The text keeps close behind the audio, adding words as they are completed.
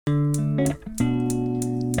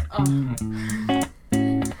Oh.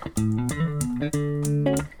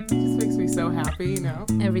 It just makes me so happy, you know?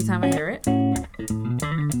 Every time I hear it.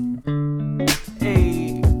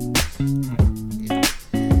 Hey.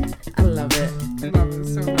 I love it. I love it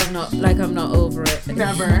so much. I'm not over it.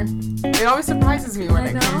 Never. It always surprises me when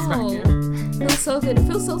it comes back in. It feels so good. It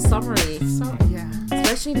feels so summery. So, yeah.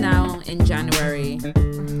 Especially now in January.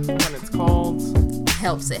 When it's cold.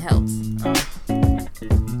 It helps.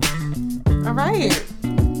 All right.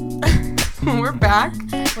 We're back.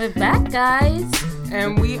 We're back, guys.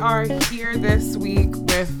 And we are here this week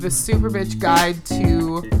with the Super Bitch Guide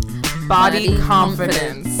to Body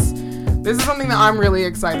Confidence. This is something that I'm really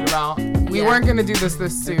excited about. We weren't going to do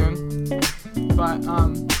this soon, but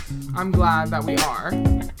I'm glad that we are.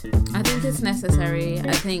 I think it's necessary.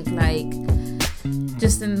 I think, like,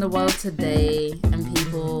 just in the world today and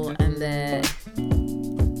people and their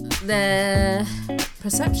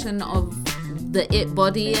perception of the it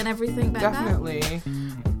body and everything like Definitely. that.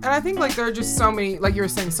 And I think, like, there are just so many, like you were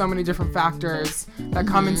saying, so many different factors that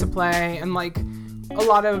come into play. And, like, a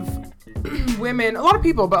lot of women, a lot of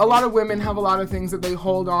people, but a lot of women have a lot of things that they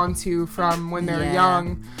hold on to from when they're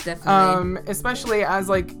young. Definitely. Especially as,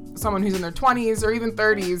 like, someone who's in their 20s or even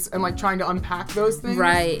 30s and, like, trying to unpack those things.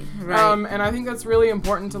 Right. And I think that's really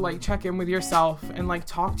important to, like, check in with yourself and, like,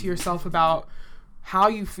 talk to yourself about how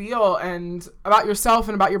you feel and about yourself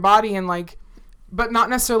and about your body and, like, but not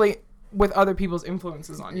necessarily with other people's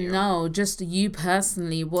influences on you. No, just you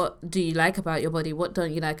personally. What do you like about your body? What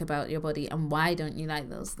don't you like about your body? And why don't you like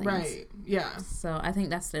those things? Right, yeah. So I think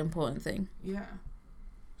that's the important thing. Yeah.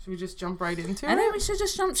 Should we just jump right into it? I think we should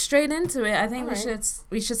just jump straight into it. I think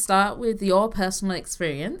we should start with your personal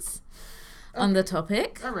experience on the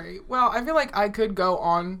topic. All right. Well, I feel like I could go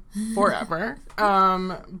on forever.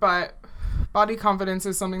 But body confidence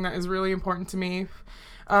is something that is really important to me.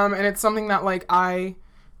 And it's something that, like, I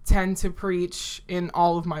tend to preach in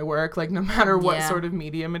all of my work, like, no matter what sort of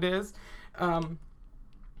medium it is.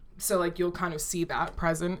 So, like, you'll kind of see that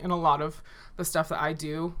present in a lot of the stuff that I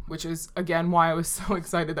do, which is, again, why I was so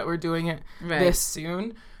excited that we're doing it this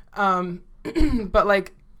soon. But,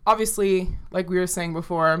 like, obviously, like we were saying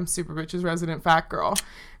before, I'm Super Bitch's resident fat girl.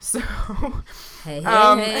 So, hey.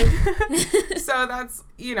 So that's,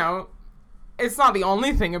 you know, it's not the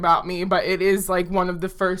only thing about me, but it is, like, one of the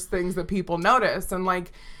first things that people notice. And,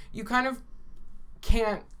 like, you kind of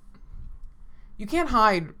can't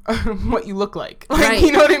hide what you look like. Like, right.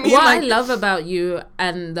 You know what I mean? What like, I love about you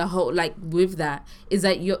and the whole, like, with that is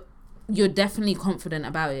that you're definitely confident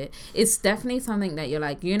about it. It's definitely something that you're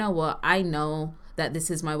like, you know what? I know that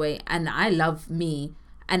this is my way and I love me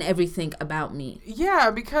and everything about me.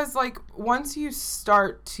 Yeah, because, like, once you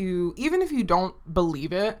start to, even if you don't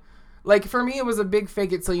believe it, like, for me, it was a big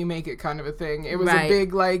fake it till you make it kind of a thing. It was a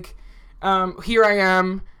big, like, here I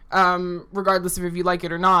am, regardless of if you like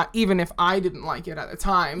it or not, even if I didn't like it at the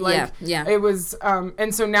time. Like, it was,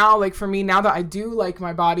 and so now, like, for me, now that I do like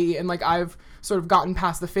my body and, like, I've sort of gotten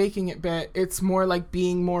past the faking it bit, it's more like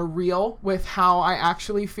being more real with how I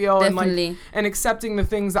actually feel. Definitely. And, like, and accepting the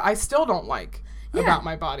things that I still don't like about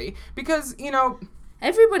my body. Because, you know,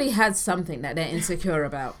 everybody has something that they're insecure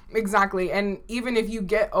about. Exactly. And even if you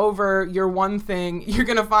get over your one thing, you're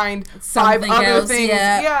going to find something 5 other else, things.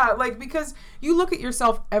 Yeah, like, because you look at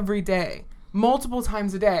yourself every day, multiple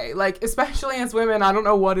times a day. Like, especially as women, I don't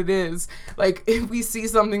know what it is. Like, if we see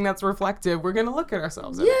something that's reflective, we're going to look at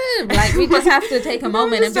ourselves. Like, we just have to take a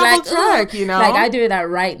moment and be like, check, you know? Like, I do that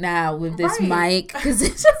right now with this mic. Because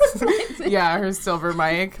it's just like, yeah, her silver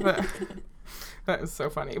mic. That is so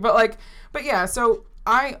funny. But yeah, so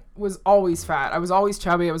I was always fat. I was always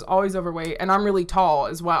chubby. I was always overweight. And I'm really tall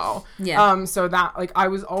as well. Yeah. So that, like, I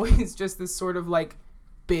was always just this sort of, like,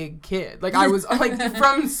 big kid. Like, I was, like,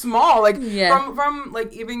 from small, like, from,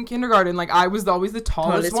 like, even kindergarten, like, I was always the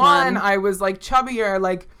tallest one. I was, like, chubbier,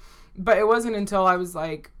 like, but it wasn't until I was,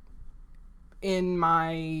 like, in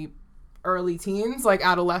my early teens, like,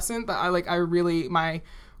 adolescent, that my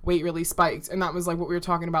weight really spiked. And that was, like, what we were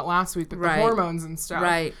talking about last week with the hormones and stuff.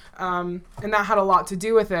 Right. And that had a lot to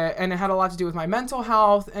do with it. And it had a lot to do with my mental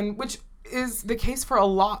health, and which is the case for a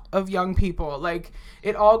lot of young people. Like,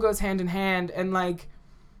 it all goes hand in hand. And, like,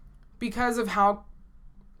 because of how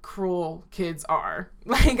cruel kids are,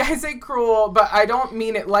 Like, I say cruel, but I don't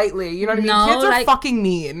mean it lightly. You know what I mean? No, Kids are fucking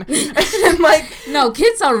mean. And like, no,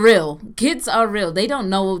 kids are real. Kids are real. They don't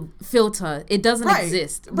know filter. It doesn't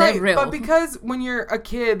exist. They're real. But because when you're a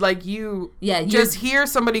kid, like, you you just hear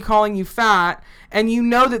somebody calling you fat, and you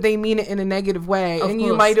know that they mean it in a negative way. And course.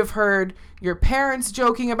 You might have heard your parents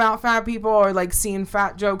joking about fat people, or like seeing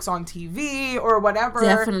fat jokes on TV or whatever.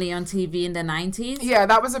 Definitely on TV in the 90s. Yeah,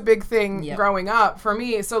 that was a big thing growing up for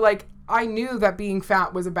me. So like, I knew that being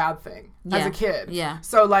fat was a bad thing as a kid. Yeah.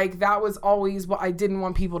 So like, that was always what I didn't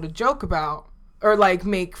want people to joke about or like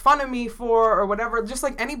make fun of me for or whatever. Just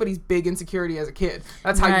like anybody's big insecurity as a kid.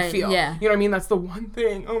 That's how you feel. Yeah. You know what I mean? That's the one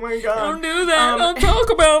thing. Oh my God. Don't do that. Don't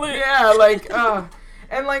talk about it. Yeah. Like,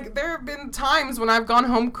 and like, there have been times when I've gone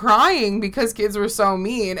home crying because kids were so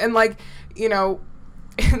mean. And like, you know,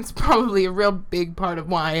 it's probably a real big part of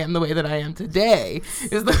why I am the way that I am today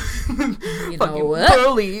is the fucking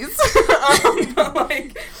bullies.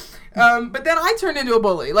 But then I turned into a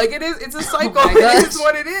bully. Like, it's a cycle. It is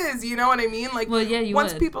what it is. You know what I mean? Like, well, yeah,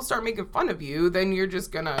 once people start making fun of you, then you're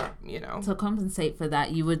just gonna, you know. To compensate for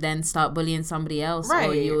that, you would then start bullying somebody else. Right.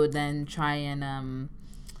 Or you would then try and,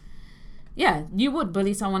 yeah, you would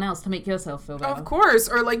bully someone else to make yourself feel better. Of course.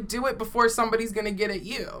 Or, like, do it before somebody's gonna get at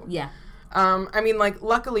you. Yeah. I mean, like,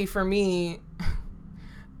 luckily for me,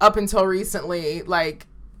 up until recently, like,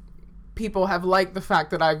 people have liked the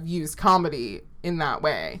fact that I've used comedy in that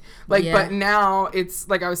way. Like, but now it's,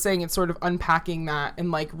 like I was saying, it's sort of unpacking that and,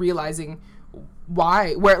 like, realizing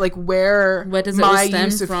where does my it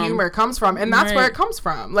use of from? Humor comes from. And that's where it comes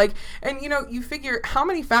from. Like, and, you know, you figure, how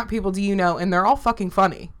many fat people do you know, and they're all fucking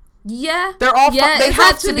funny? Yeah, they're all. They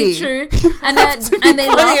have to be true, and they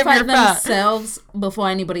laugh at themselves before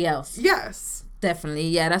anybody else. Yes, definitely.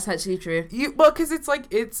 Yeah, that's actually true. Because it's like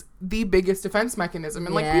it's the biggest defense mechanism,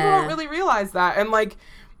 and like people don't really realize that. And like,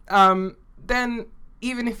 then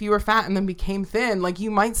even if you were fat and then became thin, like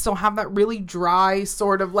you might still have that really dry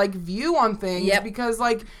sort of like view on things because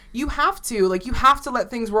like you have to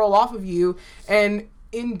let things roll off of you, and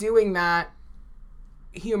in doing that,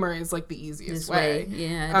 humor is like the easiest way.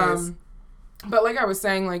 Yeah, it is. But like I was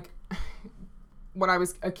saying, like when I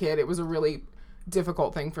was a kid, it was a really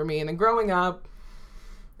difficult thing for me. And then growing up,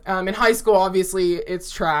 in high school, obviously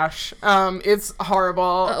it's trash. It's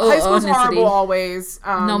horrible. High school's horrible always.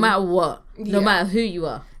 No matter what. No matter who you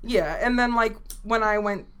are. Yeah. And then like when I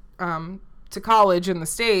went to college in the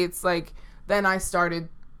States, like then I started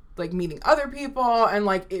like meeting other people, and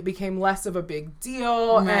like it became less of a big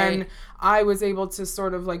deal, and I was able to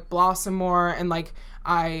sort of like blossom more, and like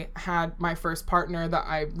I had my first partner that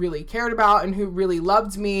I really cared about and who really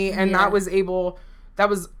loved me, and that was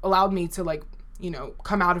allowed me to like, you know,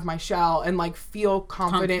 come out of my shell and like feel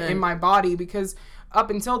confident in my body, because up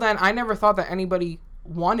until then I never thought that anybody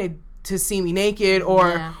wanted to see me naked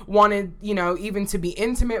or wanted, you know, even to be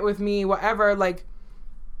intimate with me, whatever, like.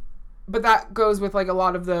 But that goes with like a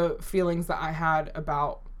lot of the feelings that I had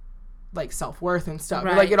about like self-worth and stuff.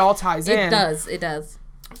 Right. Like it all ties in. It does.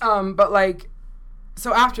 But like,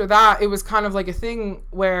 so after that, it was kind of like a thing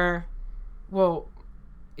where, well,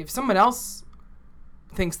 if someone else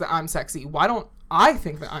thinks that I'm sexy, why don't I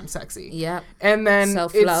think that I'm sexy? Yeah. And then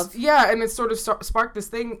self-love. And it sort of sparked this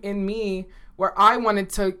thing in me where I wanted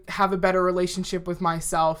to have a better relationship with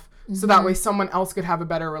myself. So that way someone else could have a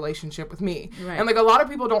better relationship with me. Right. And like a lot of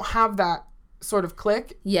people don't have that sort of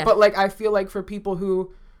click. Yeah. But like I feel like for people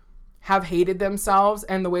who have hated themselves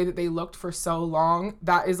and the way that they looked for so long,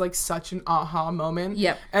 that is like such an aha moment.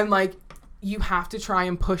 Yep. And like you have to try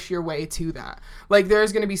and push your way to that. Like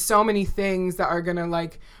there's going to be so many things that are going to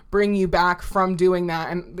like bring you back from doing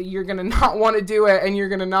that, and you're going to not want to do it, and you're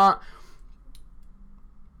going to not,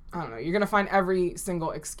 I don't know, you're going to find every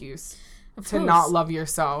single excuse to not love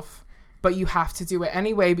yourself, but you have to do it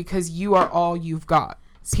anyway because you are all you've got.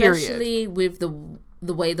 Period. Especially with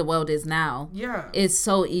the way the world is now. Yeah. It's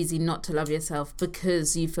so easy not to love yourself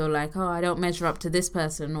because you feel like, oh, I don't measure up to this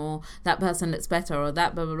person, or that person looks better, or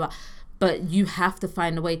that blah, blah, blah. But you have to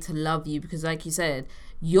find a way to love you because, like you said,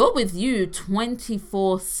 you're with you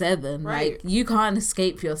 24/7. Right. Like, you can't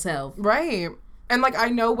escape yourself. Right. And, like, I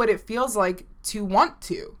know what it feels like to want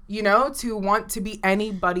to, you know, to want to be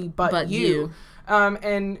anybody but you.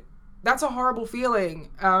 And that's a horrible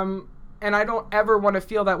feeling. And I don't ever want to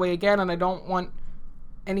feel that way again. And I don't want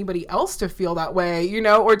anybody else to feel that way, you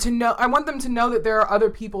know, or to know. I want them to know that there are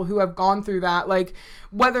other people who have gone through that, like,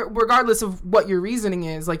 regardless of what your reasoning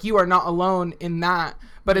is, like, you are not alone in that.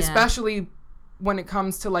 But especially when it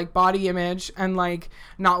comes to like body image and like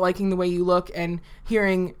not liking the way you look, and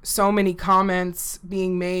hearing so many comments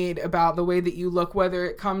being made about the way that you look, whether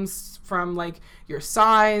it comes from like your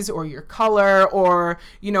size or your color or,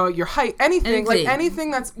 you know, your height, anything. Like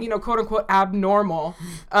anything that's, you know, quote unquote abnormal,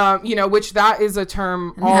 you know, which that is a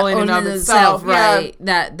term all in and of itself, right?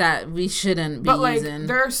 Yeah. That we shouldn't be but like using.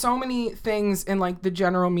 There are so many things in like the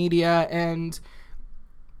general media and,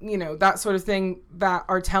 you know, that sort of thing that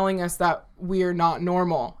are telling us that we are not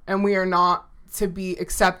normal and we are not to be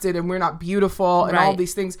accepted and we're not beautiful and all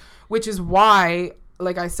these things, which is why,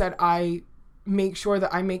 like I said, I make sure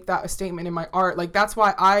that I make that a statement in my art. Like that's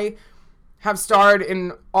why I have starred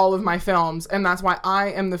in all of my films, and that's why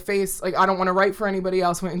I am the face. Like I don't want to write for anybody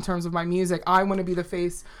else in terms of my music. I want to be the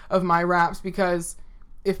face of my raps, because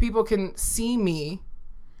if people can see me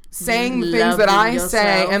saying the things that I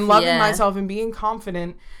say and loving myself and being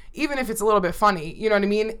confident, even if it's a little bit funny, you know what I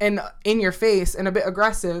mean, and in your face and a bit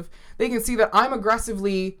aggressive, they can see that I'm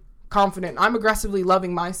aggressively confident. I'm aggressively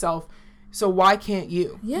loving myself. So why can't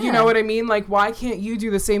you? Yeah. You know what I mean? Like, why can't you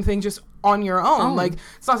do the same thing just on your own? Like,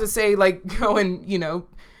 it's not to say like go and, you know,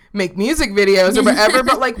 make music videos or whatever,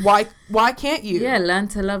 but like why can't you? Yeah, learn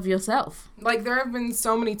to love yourself. Like there have been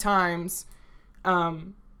so many times,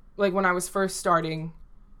 like when I was first starting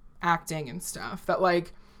acting and stuff, that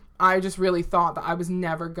like I just really thought that I was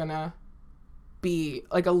never gonna be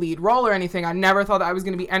like a lead role or anything. I never thought that I was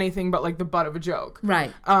gonna be anything but like the butt of a joke,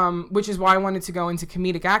 right? Which is why I wanted to go into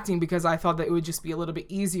comedic acting, because I thought that it would just be a little bit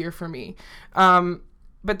easier for me.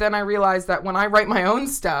 But then I realized that when I write my own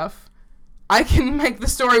stuff, I can make the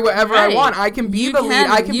story whatever I want. I can be the lead.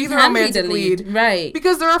 I can be the romantic lead. Right.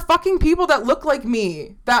 Because there are fucking people that look like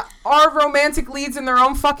me that are romantic leads in their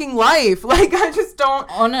own fucking life. Like, I just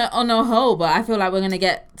don't... On a whole, but I feel like we're going to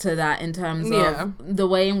get to that in terms of the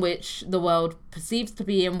way in which the world perceives to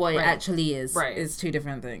be and what it actually is. Right. Is two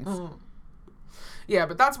different things. Yeah,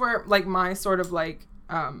 but that's where, like, my sort of, like,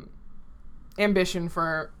 ambition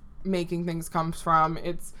for making things comes from.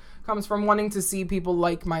 Comes from wanting to see people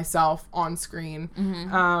like myself on screen.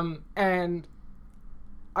 And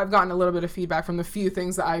I've gotten a little bit of feedback from the few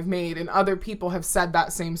things that I've made, and other people have said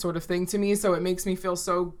that same sort of thing to me, so it makes me feel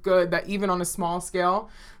so good that even on a small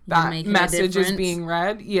scale, that message is being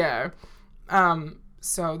read.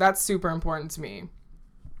 So that's super important to me.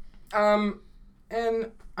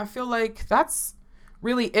 And I feel like that's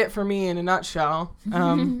really it for me in a nutshell.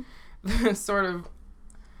 Sort of,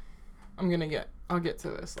 I'll get to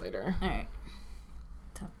this later. All right.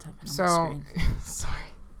 Tapping on so, the screen. Sorry.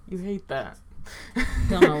 You hate that.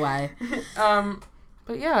 Don't know why.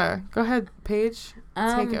 But yeah, go ahead, Paige.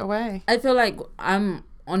 Take it away. I feel like I'm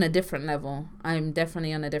on a different level. I'm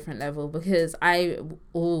definitely on a different level because I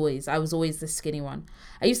was always the skinny one.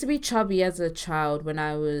 I used to be chubby as a child when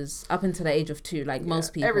I was up until the age of 2, like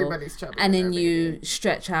most people. Everybody's chubby. And then you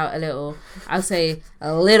stretch out a little. I'll say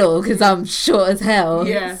a little because I'm short as hell.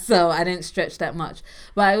 Yeah. So I didn't stretch that much.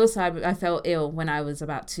 But I felt ill when I was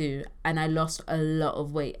about 2 and I lost a lot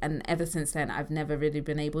of weight. And ever since then, I've never really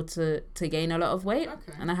been able to gain a lot of weight.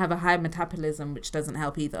 Okay. And I have a high metabolism, which doesn't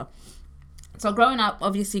help either. So growing up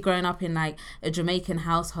in like a Jamaican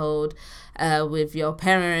household, with your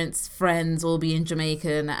parents, friends all being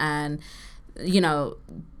Jamaican, and you know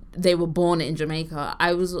they were born in Jamaica,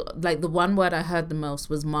 I was like, the one word I heard the most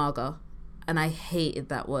was maga, and I hated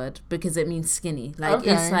that word because it means skinny. Like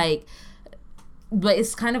It's like, but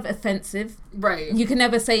it's kind of offensive. Right. You can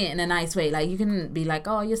never say it in a nice way. Like you can be like,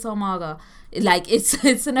 oh, you're so maga. Like it's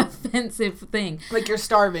an offensive thing. Like you're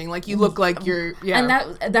starving. Like you look like you're And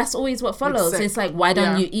that's always what follows. It's like, why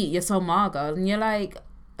don't you eat? You're so maga. And you're like,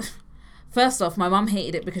 first off, my mum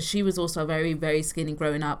hated it because she was also very, very skinny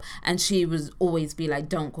growing up, and she was always be like,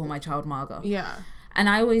 don't call my child maga. Yeah. And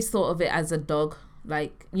I always thought of it as a dog.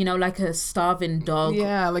 Like, you know, like a starving dog.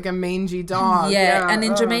 Yeah, like a mangy dog. Yeah, and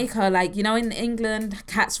in Jamaica, like, you know, in England,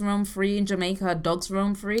 cats roam free. In Jamaica, dogs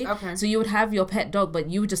roam free. Okay. So you would have your pet dog, but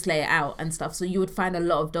you would just lay it out and stuff. So you would find a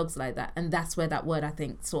lot of dogs like that. And that's where that word, I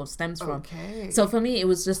think, sort of stems from. Okay. So for me, it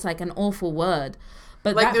was just like an awful word.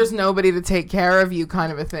 But like there's nobody to take care of you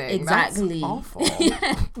kind of a thing. Exactly. That's awful.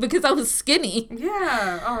 Yeah, because I was skinny.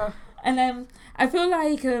 Yeah. And I feel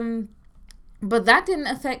like... But that didn't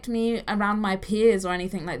affect me around my peers or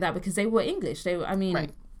anything like that because they were English.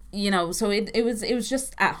 You know, so it was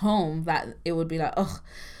just at home that it would be like, ugh.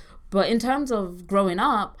 But in terms of growing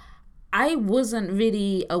up, I wasn't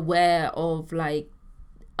really aware of like,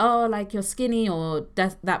 oh, like you're skinny or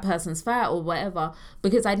that person's fat or whatever,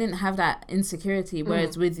 because I didn't have that insecurity.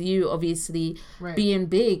 Whereas with you, obviously, being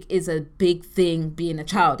big is a big thing being a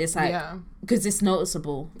child. It's like, because it's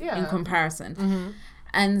noticeable in comparison.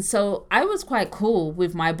 And so I was quite cool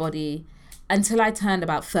with my body until I turned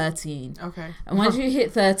about 13. Okay. And once you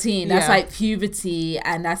hit 13, that's Yeah. like puberty,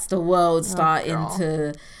 and that's the world starting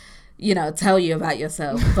to, you know, tell you about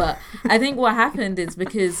yourself. But I think what happened is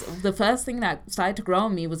because the first thing that started to grow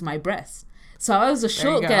on me was my breasts. So I was a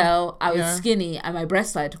short girl, I was skinny, and my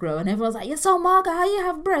breasts started to grow. And everyone's like, you're so Marga, how you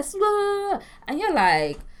have breasts? Blah, blah, blah. And you're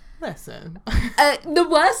like... Listen. The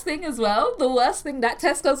worst thing as well, that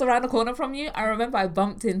Tesco's around the corner from you. I remember I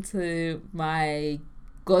bumped into my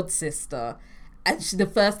god sister, and the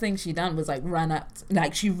first thing she done was like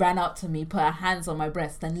she ran up to me, put her hands on my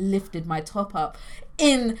breast, and lifted my top up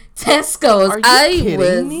in Tesco's. Are you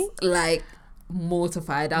kidding me? Like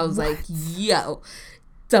mortified. I was like, yo,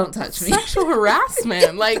 don't touch me. Sexual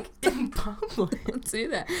harassment, like in public. Don't do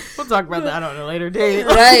that. We'll talk about that on a later date.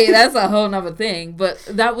 Right, that's a whole nother thing. But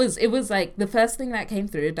it was like the first thing that came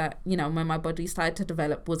through that, you know, when my body started to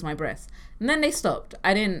develop was my breasts. And then they stopped.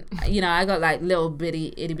 I didn't, you know, I got like little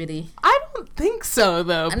bitty, itty bitty. I don't think so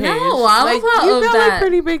though, Paige. No, I'm like, part you of got that. like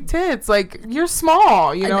pretty big tits. Like you're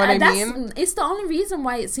small, you know what I mean? It's the only reason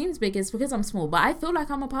why it seems big is because I'm small. But I feel like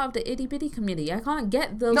I'm a part of the itty bitty community. I can't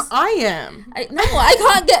get those. No, I am. I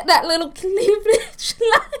can't get that little cleavage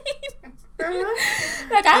line.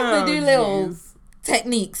 Like I have to do little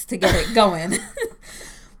techniques to get it going.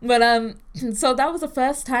 But so that was the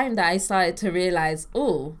first time that I started to realize,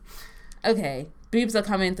 oh, okay, boobs are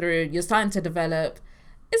coming through, you're starting to develop,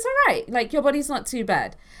 it's all right, like your body's not too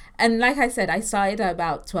bad. And like I said, I started at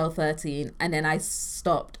about 12, 13, and then I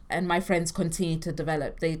stopped, and my friends continued to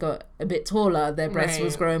develop. They got a bit taller, their breast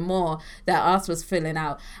was growing more, their ass was filling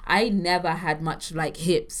out. I never had much like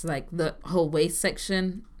hips, like the whole waist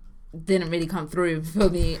section didn't really come through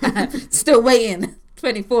for me. Still waiting,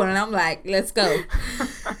 24, and I'm like, let's go.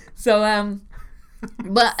 So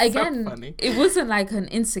but again, so it wasn't like an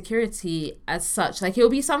insecurity as such. Like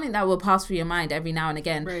it'll be something that will pass through your mind every now and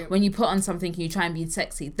again. Right. When you put on something and you try and be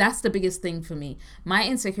sexy. That's the biggest thing for me. My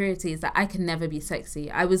insecurity is that I can never be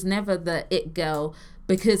sexy. I was never the it girl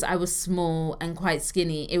because I was small and quite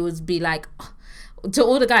skinny. It would be like, to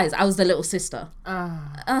all the guys, I was the little sister.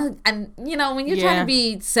 And you know, when you're trying to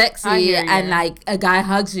be sexy and like a guy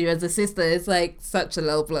hugs you as a sister, it's like such a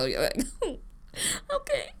low blow. You're like,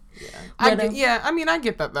 okay. Yeah. I mean, I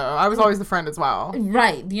get that though. I was always the friend as well.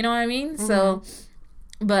 Right. You know what I mean? Mm-hmm. So,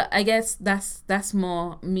 but I guess that's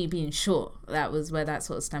more me being short. That was where that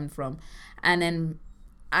sort of stemmed from. And then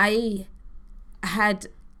I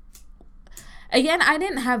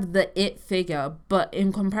didn't have the it figure, but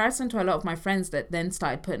in comparison to a lot of my friends that then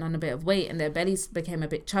started putting on a bit of weight and their bellies became a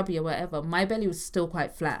bit chubby or whatever, my belly was still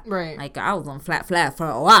quite flat. Right. Like I was on flat for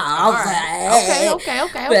a while. I was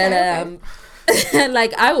like, okay.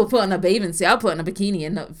 like I will put on a bathing suit, I'll put on a bikini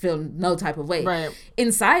and not feel no type of weight. Right.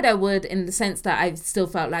 Inside I would, in the sense that I still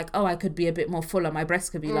felt like, oh, I could be a bit more fuller, my breasts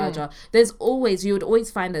could be larger. You would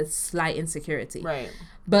always find a slight insecurity. Right.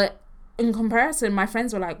 But in comparison, my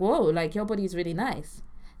friends were like, whoa, like your body's really nice.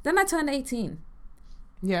 Then I turned 18.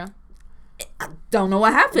 Yeah. I don't know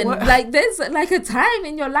what happened. Like there's like a time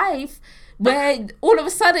in your life where all of a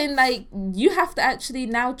sudden, like, you have to actually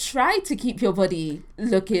now try to keep your body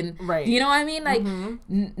looking. Right. You know what I mean? Like,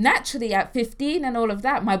 naturally at 15 and all of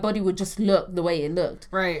that, my body would just look the way it looked.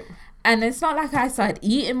 Right. And it's not like I started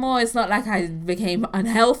eating more. It's not like I became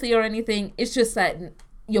unhealthy or anything. It's just that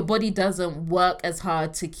your body doesn't work as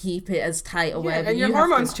hard to keep it as tight or whatever. And your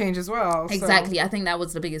hormones change as well. Exactly. So. I think that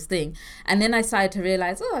was the biggest thing. And then I started to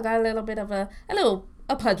realize, oh, I got a little bit of a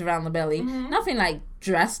pudge around the belly. Nothing like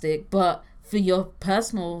drastic, but for your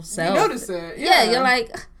personal self, you notice it. Yeah, you're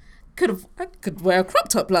like, I could wear a crop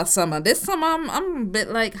top last summer. This summer I'm a bit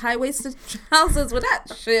like high-waisted trousers with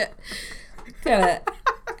that shit. Gotta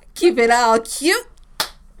keep it all cute,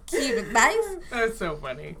 keep it nice. That's so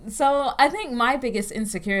funny. So I think my biggest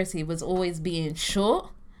insecurity was always being short,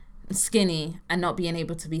 skinny, and not being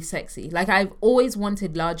able to be sexy. Like I've always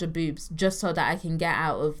wanted larger boobs just so that I can get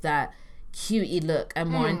out of that cutie look and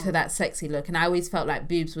more into that sexy look, and I always felt like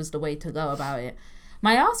boobs was the way to go about it.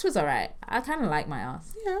 My ass was alright. I kind of like my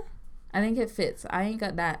ass. Yeah, I think it fits. I ain't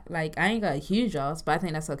got a huge ass, but I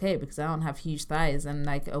think that's okay because I don't have huge thighs and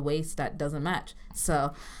like a waist that doesn't match.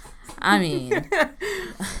 So I mean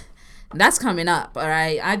that's coming up. All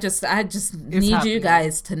right, I just need you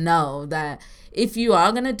guys to know that if you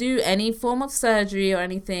are going to do any form of surgery or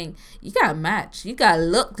anything, you got to match. You got to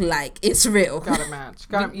look like it's real. Got to match.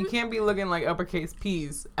 You can't be looking like uppercase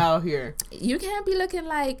P's out here. You can't be looking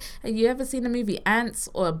like, have you ever seen the movie Ants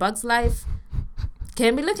or Bug's Life?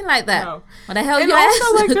 Can't be looking like that. No. What the hell and you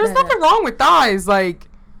also, like, there's nothing wrong with thighs. Like,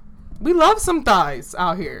 we love some thighs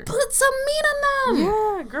out here. Put some meat on them.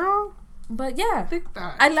 Yeah, girl. But yeah, I think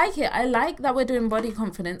that. I like it. I like that we're doing body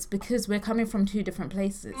confidence because we're coming from two different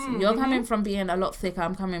places. You're coming from being a lot thicker.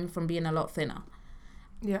 I'm coming from being a lot thinner.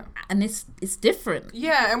 Yeah. And it's different.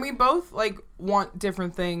 Yeah, and we both like want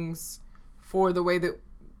different things for the way that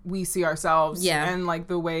we see ourselves. Yeah. And like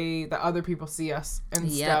the way that other people see us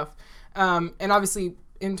and stuff. And obviously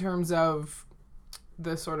in terms of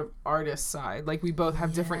the sort of artist side, like we both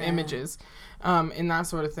have different images in that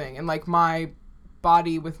sort of thing. And like my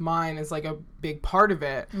body with mine is like a big part of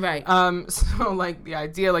it. Right. So like the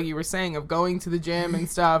idea, like you were saying, of going to the gym and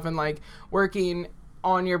stuff and like working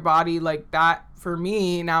on your body, like that for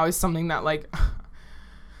me now is something that like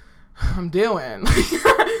I'm doing.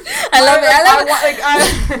 I love it.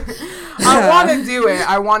 I want to do it.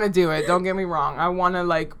 I want to do it. Don't get me wrong. I want to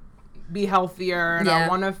like be healthier and I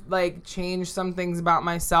want to like change some things about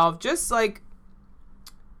myself. Just like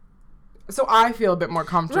so I feel a bit more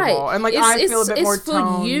comfortable. Right. And like I feel a bit more toned.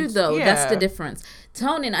 It's for you though. Yeah. That's the difference.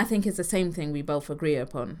 Toning, I think, is the same thing we both agree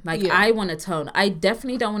upon. Like I want to tone. I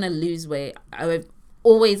definitely don't want to lose weight. I've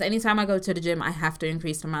always, anytime I go to the gym, I have to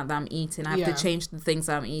increase the amount that I'm eating. I have to change the things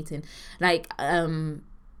that I'm eating. Like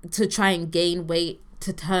to try and gain weight,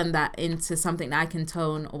 to turn that into something that I can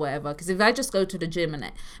tone or whatever. Because if I just go to the gym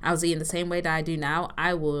and I was eating the same way that I do now,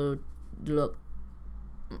 I would look,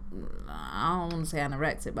 I don't want to say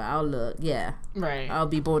anorexic, but I'll look, right. I'll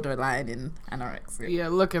be borderline in anorexia. Yeah,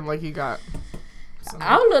 looking like you got.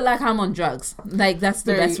 I'll look like I'm on drugs. Like that's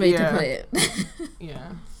the best way to put it.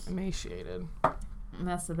 Yeah, emaciated.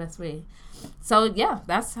 That's the best way. So yeah,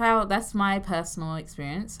 that's my personal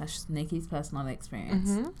experience. That's Nikki's personal experience.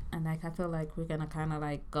 And like I feel like we're gonna kind of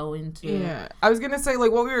like go into. Yeah, I was gonna say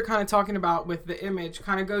like what we were kind of talking about with the image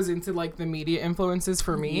kind of goes into like the media influences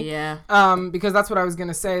for me. Yeah. Because that's what I was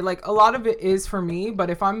gonna say. Like a lot of it is for me, but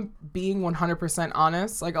if I'm being 100%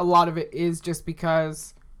 honest, like a lot of it is just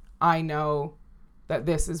because I know that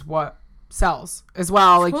this is what sells as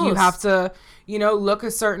well. Like you have to, look a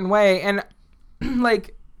certain way. And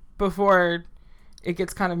like before it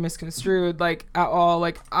gets kind of misconstrued, like at all,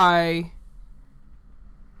 like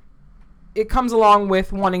it comes along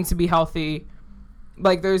with wanting to be healthy.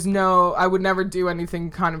 Like I would never do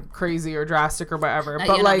anything kind of crazy or drastic or whatever. But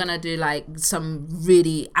you're like, not gonna do like some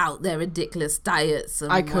really out there ridiculous diets.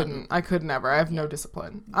 I could never. I have no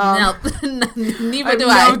discipline. No, neither do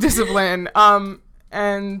I. No discipline.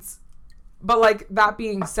 But like that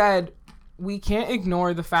being said, we can't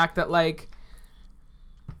ignore the fact that like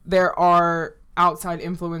there are outside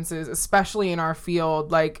influences, especially in our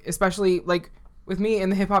field, like especially like with me in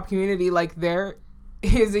the hip hop community, like there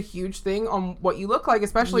is a huge thing on what you look like,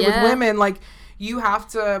 especially with women. Like you have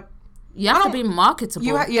to be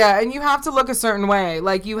marketable. And you have to look a certain way.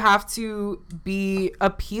 Like you have to be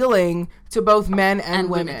appealing to both men and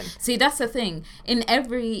women. See, that's the thing. In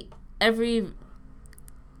every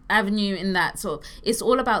avenue in that sort, it's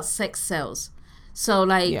all about sex sales. So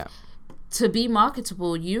like to be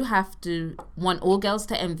marketable, you have to want all girls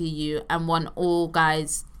to envy you and want all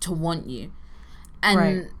guys to want you.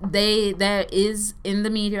 And there is in the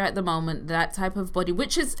media at the moment that type of body,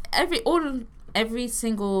 which is every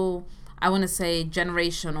single, I want to say,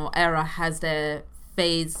 generation or era has their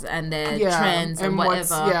phase and their trends and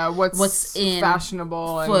whatever. What's in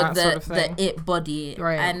fashionable and for that sort of thing. The it body.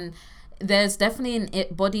 Right. And there's definitely an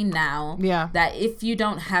it body now. Yeah. That if you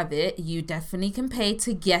don't have it, you definitely can pay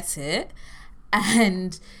to get it.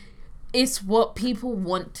 And it's what people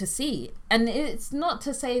want to see. And it's not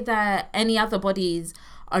to say that any other bodies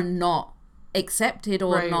are not accepted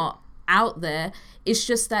or not out there. It's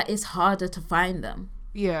just that it's harder to find them.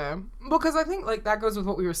 Yeah. Because I think like that goes with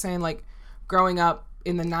what we were saying, like growing up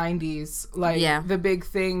in the 90s, like the big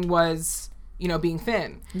thing was, being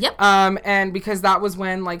thin. Yep. And because that was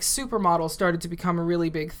when like supermodels started to become a really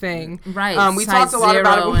big thing. Right. We talked a lot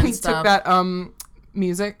about it when we took that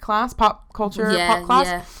music class, pop culture pop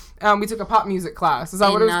class. We took a pop music class. Is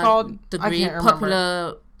that what it was called? Degree, I can't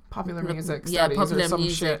remember. Popular music studies popular or some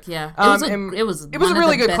music, shit. Yeah. It was a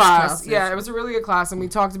really good class. Classes. Yeah, it was a really good class, and we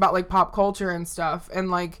talked about like pop culture and stuff.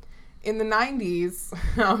 And like in the 90s,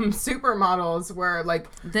 supermodels were like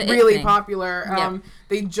really popular.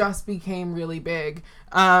 They just became really big.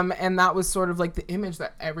 And that was sort of like the image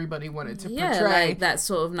that everybody wanted to portray. Like that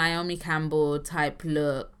sort of Naomi Campbell type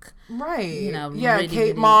look. Right. Really, Kate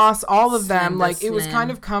really Moss, all of them. Like it was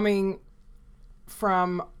kind of coming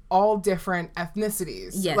from all different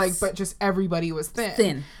ethnicities. Yes. Like, but just everybody was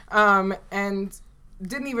thin. And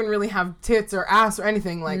didn't even really have tits or ass or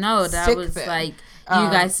anything. Like, no, that was thin. Like you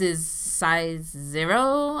guys is size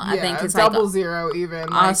 0. I think it's double like 0 even.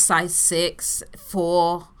 Our size 6,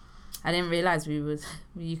 4. I didn't realize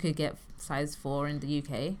you could get size 4 in the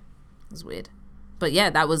UK. was weird. But yeah,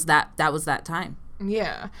 that was that time.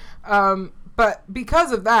 Yeah. But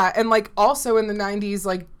because of that, and like also in the 90s,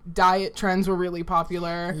 like diet trends were really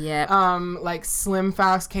popular. Yeah. Like Slim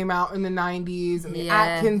Fast came out in the 90s, and the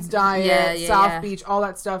Atkins diet, South Beach, all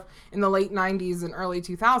that stuff in the late 90s and early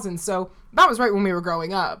 2000s. So that was right when we were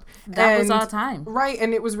growing up. That was our time. Right.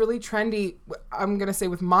 And it was really trendy. I'm going to say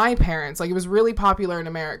with my parents, like it was really popular in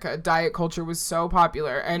America. Diet culture was so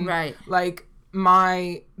popular. And like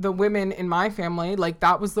the women in my family, like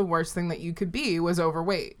that was the worst thing that you could be, was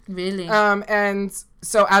overweight. Really? And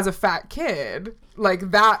so as a fat kid,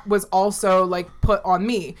 like that was also like put on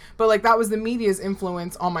me, but like that was the media's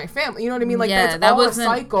influence on my family. You know what I mean? Like that's all a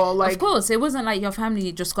cycle. Like, of course, it wasn't like your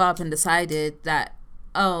family just got up and decided that,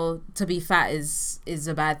 oh, to be fat is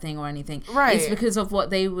a bad thing or anything. Right. It's because of what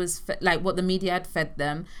they was what the media had fed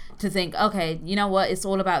them to think, okay, you know what, it's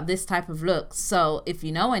all about this type of look. So if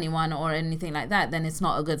you know anyone or anything like that, then it's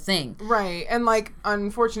not a good thing. Right. And like,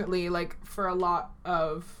 unfortunately, like for a lot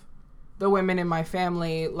of the women in my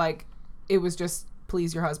family, like it was just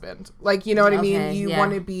please your husband. Like, you know what I mean? You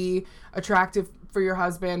want to be attractive for your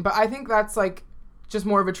husband. But I think that's like just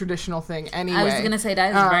more of a traditional thing anyway. I was going to say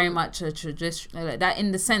that is very much a tradition, that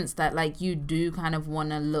in the sense that like you do kind of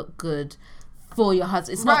want to look good for your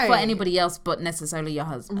husband. It's not for anybody else but necessarily your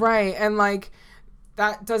husband. Right. And like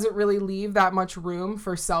that doesn't really leave that much room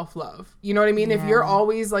for self-love. You know what I mean? If you're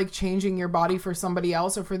always like changing your body for somebody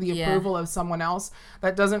else or for the approval of someone else,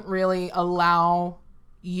 that doesn't really allow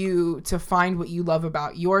you to find what you love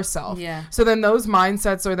about yourself. Yeah. So then those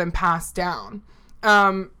mindsets are then passed down.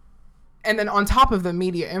 And then on top of the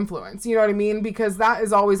media influence, you know what I mean? Because that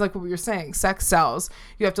is always like what we were saying, sex sells.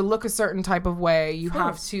 You have to look a certain type of way. You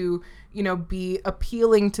have to, you know, be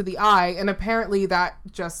appealing to the eye. And apparently that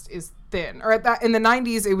just is thin. Or at that in the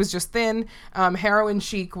 90s, it was just thin. Heroin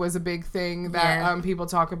chic was a big thing that people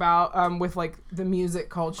talk about with like the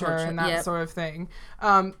music culture and that sort of thing.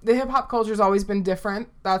 The hip hop culture has always been different.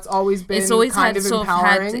 That's always been kind of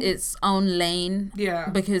empowering. Had its own lane. Yeah.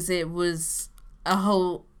 Because it was a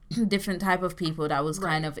whole different type of people that was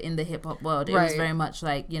kind of in the hip hop world. It was very much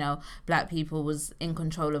like, you know, black people was in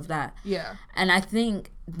control of that. Yeah. And I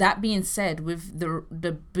think that being said, with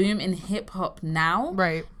the boom in hip hop now,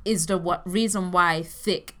 is the reason why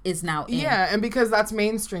thick is now in. Yeah, and because that's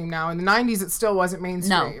mainstream now. In the 90s, it still wasn't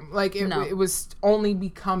mainstream. No. Like it was only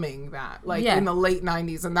becoming that, like in the late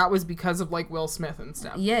 90s, and that was because of like Will Smith and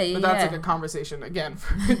stuff. Yeah. But that's like a conversation again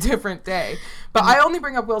for a different day. But I only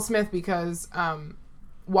bring up Will Smith because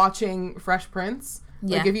watching Fresh Prince,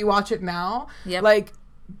 like if you watch it now, like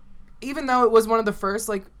even though it was one of the first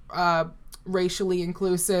like racially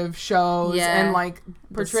inclusive shows and like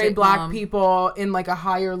portrayed black people in like a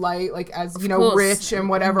higher light, like as you know, rich and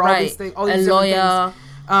whatever, all these things, all these different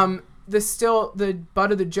things. The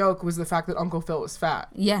butt of the joke was the fact that Uncle Phil was fat.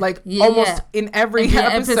 Almost in every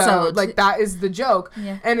episode, like that is the joke.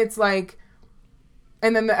 And it's like,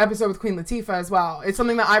 and then the episode with Queen Latifah as well. It's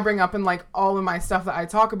something that I bring up in like all of my stuff that I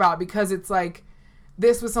talk about, because it's like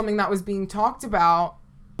this was something that was being talked about,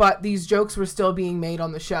 but these jokes were still being made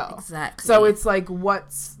on the show. Exactly. So it's like,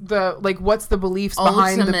 what's the beliefs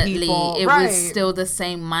behind the people? It was still the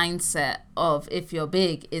same mindset of, if you're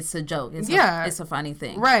big, it's a joke. It's a funny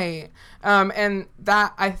thing. Right. And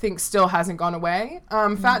that I think still hasn't gone away.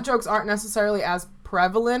 Fat jokes aren't necessarily as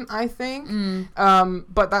prevalent, I think.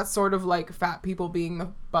 But that's sort of like fat people being the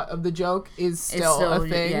butt of the joke is still a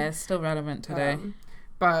thing. Yeah, it's still relevant today.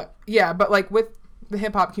 But like with the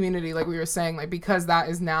hip hop community, like we were saying, like because that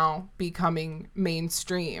is now becoming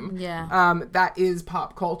mainstream. That is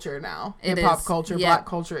pop culture now. Hip hop culture, black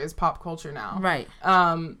culture is pop culture now. Right.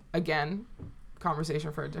 Again,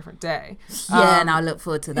 conversation for a different day. And I'll look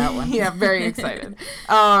forward to that one. Yeah, very excited.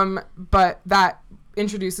 But that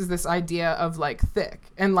introduces this idea of like thick,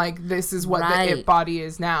 and like this is what the it body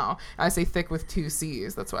is now. I say thick with 2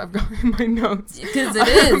 C's. That's what I've got in my notes. Because it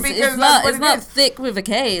is. It's not thick with a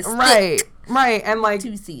K. It's thick. Right. And like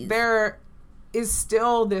 2 C's. There is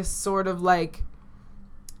still this sort of like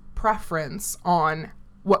preference on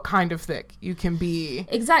what kind of thick you can be.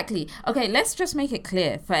 Exactly. Okay, let's just make it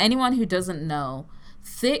clear for anyone who doesn't know.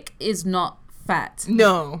 Thick is not fat.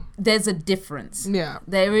 No. There's a difference. Yeah.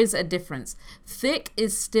 There is a difference. Thick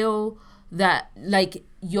is still that, like,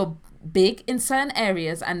 you're big in certain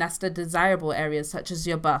areas, and that's the desirable areas, such as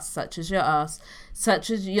your bust, such as your ass,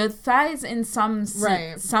 such as your thighs in some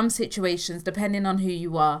situations, depending on who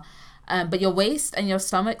you are. But your waist and your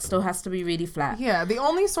stomach still has to be really flat. Yeah, the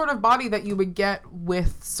only sort of body that you would get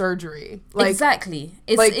with surgery. Like, exactly.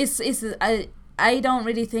 I don't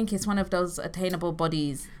really think it's one of those attainable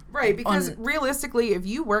bodies. Right, because realistically, if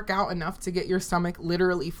you work out enough to get your stomach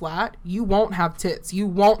literally flat, you won't have tits, you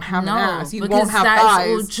won't have an ass, you won't have thighs.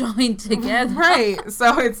 All joined together. Right,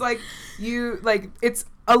 so it's like it's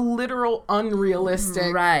a literal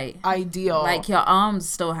unrealistic ideal. Like your arms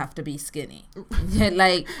still have to be skinny.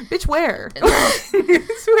 Like, bitch, where?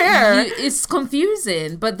 Where? It's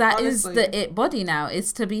confusing, but that honestly is the it body now.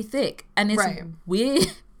 It's to be thick, and it's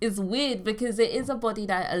weird. It's weird because it is a body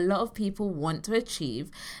that a lot of people want to achieve.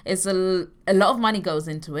 It's a lot of money goes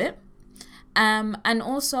into it. And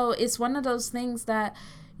also it's one of those things that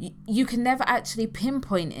you can never actually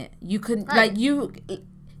pinpoint it. You can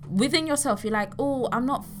within yourself, you're like, oh, I'm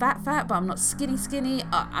not fat, but I'm not skinny.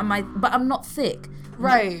 But I'm not thick.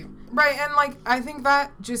 Right. Right, and like I think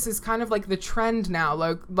that just is kind of like the trend now,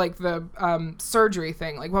 like the surgery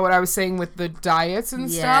thing, like what I was saying with the diets and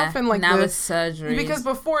stuff, and like now it's surgery. Because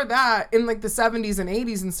before that, in like the 70s and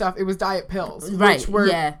 80s and stuff, it was diet pills, which were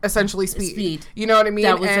essentially speed. You know what I mean?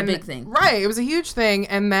 That was a big thing, right? It was a huge thing,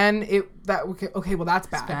 and then well, that's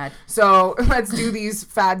bad. So let's do these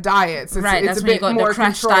fad diets. It's that's a when bit you got more the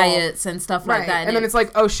crash diets and stuff like that, and then it's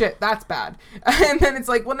like, oh shit, that's bad, and then it's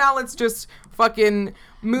like, well, now let's just fucking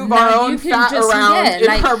move our own fat around in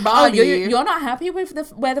our body. Oh, you're not happy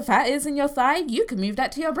with where the fat is in your thigh? You can move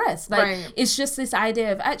that to your breast. Like, it's just this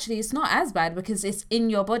idea of actually it's not as bad because it's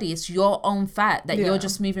in your body. It's your own fat that you're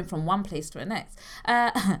just moving from one place to the next.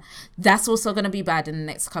 That's also going to be bad in the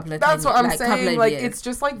next couple of That's what I'm saying. Like, it's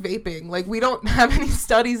just like vaping. Like, we don't have any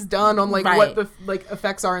studies done on like what the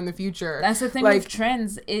effects are in the future. That's the thing with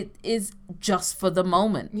trends. It is just for the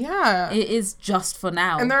moment. Yeah. It is just for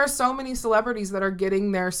now. And there are so many celebrities that are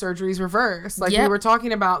getting their surgeries reversed. Like we were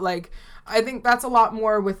talking about, like, I think that's a lot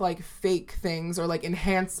more with like fake things or like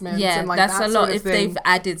enhancements. And like that's that a lot if they've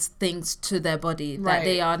added things to their body that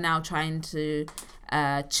they are now trying to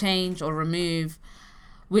change or remove,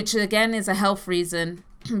 which again is a health reason.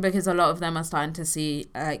 Because a lot of them are starting to see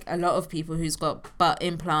like a lot of people who's got butt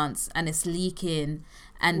implants and it's leaking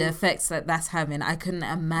and the effects that's having. I couldn't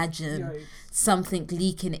imagine something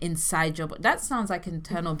leaking inside your body. That sounds like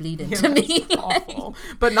internal bleeding to me. Awful.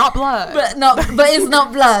 But not blood. But it's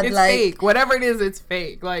not blood. It's fake. Whatever it is, it's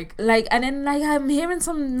fake. Like and then like I'm hearing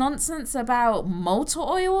some nonsense about motor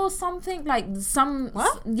oil or something. Like some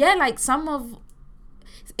of.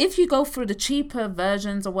 If you go through the cheaper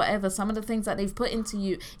versions or whatever, some of the things that they've put into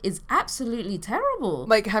you is absolutely terrible.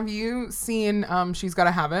 Like, have you seen She's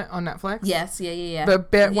Gotta Have It on Netflix? Yes, yeah. The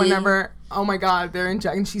bit whenever, oh my God, they're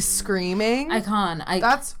injecting, she's screaming. I can't.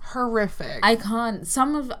 That's horrific. I can't.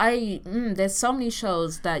 There's so many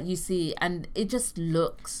shows that you see and it just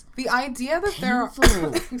looks the idea that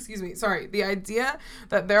painful. The idea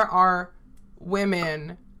that there are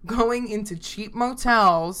women going into cheap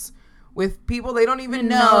motels with people they don't even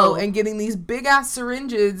know and getting these big ass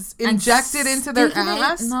syringes injected into their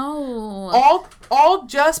ass. All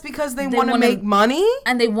just because they want to make money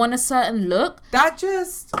and they want a certain look.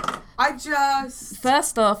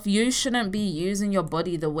 First off, you shouldn't be using your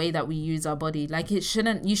body the way that we use our body. Like you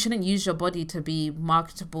shouldn't use your body to be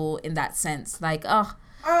marketable in that sense. Like, I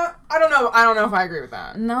don't know if I agree with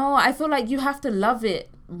that. No, I feel like you have to love it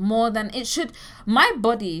more than it should. My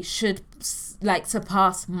body should like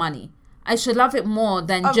surpass money. I should love it more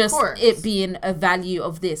than it being a value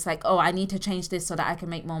of this. Like, oh, I need to change this so that I can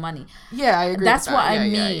make more money. Yeah, I agree. That's what I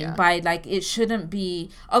mean by like it shouldn't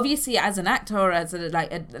be. Obviously, as an actor or as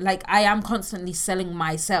like I am constantly selling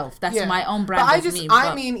myself. That's my own brand. But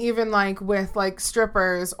I mean, even like with like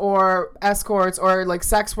strippers or escorts or like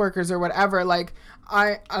sex workers or whatever. Like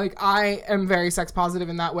I am very sex positive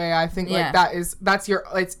in that way. I think like it's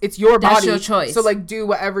your body. That's your choice. So like do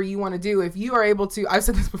whatever you want to do. If you are able to, I've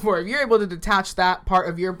said this before, if you're able to detach that part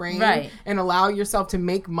of your brain and allow yourself to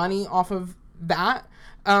make money off of that,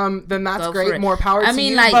 then that's great. More power to you. I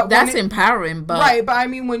mean, like, that's empowering, but... Right, but I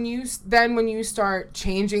mean, when you start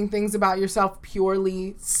changing things about yourself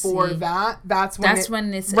purely for that's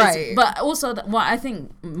when it's... Right. But also, what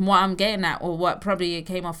I'm getting at, or what probably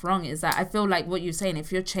came off wrong, is that I feel like what you're saying,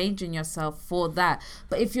 if you're changing yourself for that,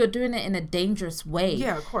 but if you're doing it in a dangerous way...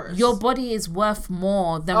 Yeah, of course. Your body is worth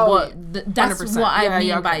more than that's 100%. What I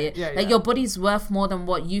mean by it. Yeah, like, your body's worth more than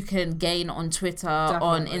what you can gain on Twitter,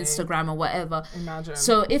 on Instagram, or whatever. Imagine.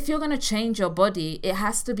 So if you're going to change your body, it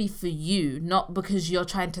has to be for you, not because you're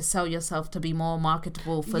trying to sell yourself to be more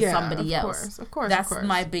marketable for somebody else. Of course. That's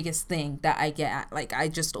my biggest thing that I get at. Like, I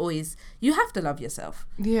just always, you have to love yourself.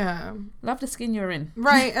 Yeah. Love the skin you're in.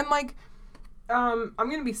 Right. And like, I'm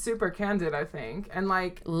going to be super candid, I think. And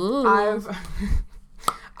like, ooh.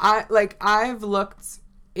 I've looked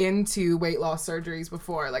into weight loss surgeries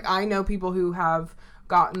before. Like, I know people who have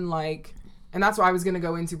gotten like and that's what I was going to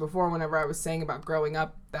go into before whenever I was saying about growing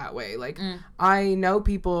up that way. Like, I know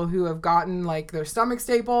people who have gotten, like, their stomach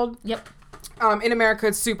stapled. Yep. In America,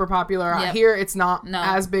 it's super popular. Yep. Here, it's not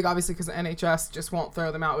as big, obviously, because the NHS just won't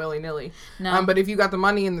throw them out willy-nilly. No. But if you got the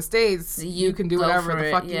money in the States, you can do whatever the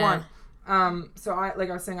fuck you want. So, like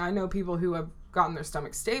I was saying, I know people who have gotten their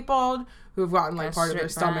stomach stapled, who have gotten, like, part of their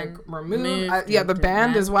stomach removed. The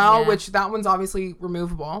band as well, which that one's obviously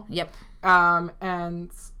removable. Yep.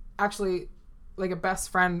 And actually, like, a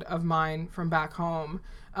best friend of mine from back home,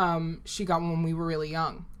 she got one when we were really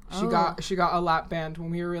young. She got a lap band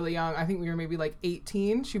when we were really young. I think we were maybe like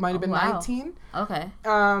 18. She might have been 19. Okay.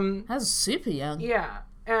 That's super young. Yeah.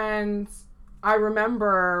 And I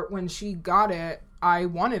remember when she got it, I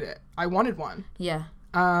wanted it. I wanted one. Yeah.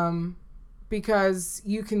 Because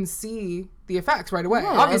you can see the effects right away.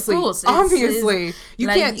 Yeah, obviously, of course. Obviously, you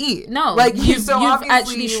like, can't eat. No, like you've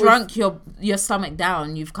actually shrunk your stomach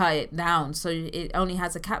down. You've cut it down, so it only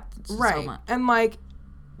has a cap. Right, so much. And like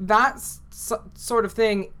that sort of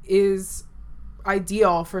thing is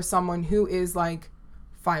ideal for someone who is like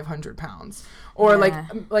 500 pounds or like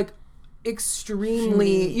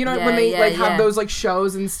extremely, you know, when they have those like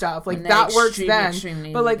shows and stuff, like that works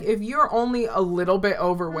then. But like if you're only a little bit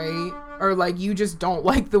overweight or like you just don't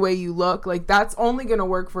like the way you look, like that's only gonna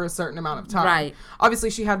work for a certain amount of time. Right. Obviously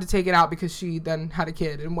she had to take it out because she then had a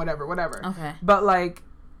kid and whatever. Okay. But like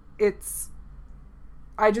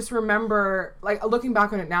I just remember like looking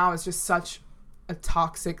back on it now, it's just such a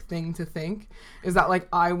toxic thing to think, is that like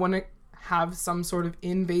I want to have some sort of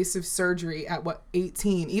invasive surgery at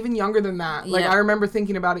 18, even younger than that. Like I remember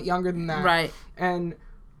thinking about it younger than that. Right. And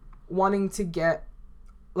wanting to get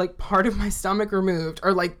like part of my stomach removed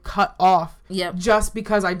or like cut off just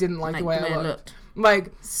because I didn't like the way I looked.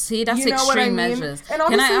 Like, see, that's extreme measures. And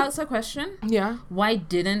can I ask a question? Yeah. Why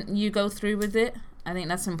didn't you go through with it? I think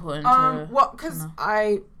that's important. Well, because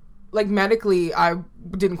I like medically, I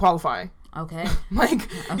didn't qualify. Okay. Like,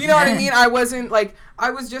 you know what I mean? I wasn't like,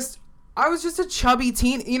 I was just a chubby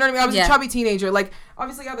teen. You know what I mean? I was a chubby teenager. Like,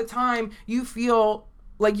 obviously at the time, you feel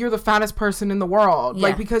like you're the fattest person in the world.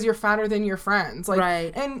 Like, because you're fatter than your friends. Like,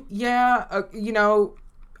 right. And you know,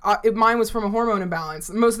 mine was from a hormone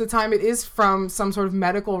imbalance. Most of the time, it is from some sort of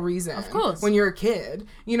medical reason. Of course. When you're a kid.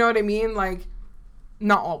 You know what I mean? Like,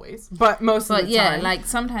 not always, but most of the time. Yeah, like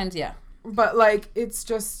sometimes, But like, it's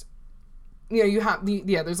just, you know, you have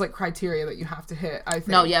there's like criteria that you have to hit, I think.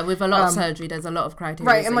 No, with a lot of surgery, there's a lot of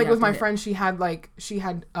criteria. Right, and like with my friend, she had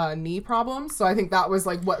knee problems, so I think that was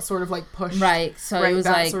like what sort of like pushed. Right, so it was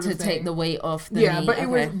like to take the weight off the knee.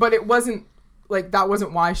 Yeah, but it wasn't like that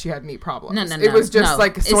wasn't why she had knee problems. No. It was just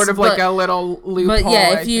like sort of like a little loophole. But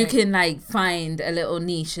yeah, if you can like find a little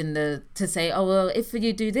niche to say, oh well, if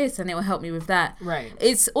you do this and it will help me with that. Right.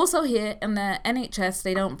 It's also here in the NHS.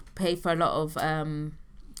 They don't pay for a lot of.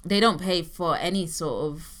 They don't pay for any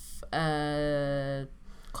sort of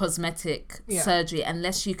cosmetic surgery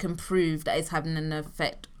unless you can prove that it's having an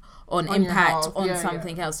effect on impact on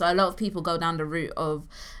something else. So a lot of people go down the route of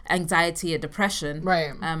anxiety or depression.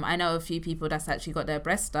 Right. I know a few people that's actually got their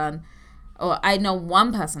breasts done, or I know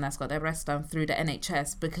one person that's got their breasts done through the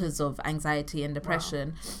NHS because of anxiety and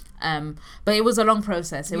depression. Wow. But it was a long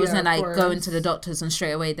process. It wasn't like going to the doctors and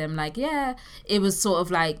straight away them like, it was sort of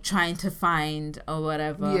like trying to find or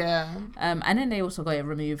whatever. Yeah. And then they also got it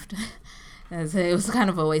removed. So it was kind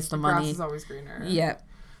of a waste of money. Grass is always greener. Yeah.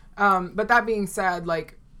 But that being said,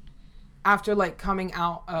 like, after like coming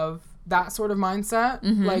out of that sort of mindset,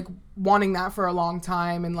 like wanting that for a long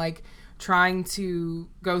time and like trying to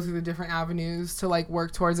go through the different avenues to like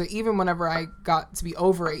work towards it, even whenever I got to be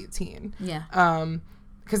over 18. Yeah.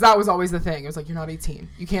 Because that was always the thing. It was like, you're not 18.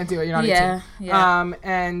 You can't do it. You're not 18. Yeah.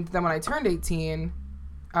 And then when I turned 18,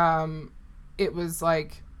 it was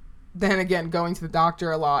like, then again, going to the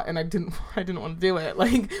doctor a lot, and I didn't want to do it.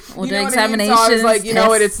 Like, well, you know what what I mean? So I was like, you know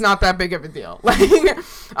what? It's not that big of a deal. Like,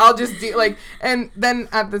 I'll just do like, and then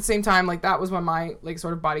at the same time, like that was when my like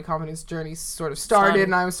sort of body confidence journey sort of started,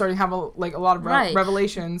 and I was starting to have a lot of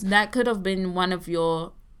revelations. That could have been one of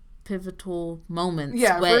your pivotal moments,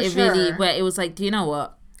 where it was like, do you know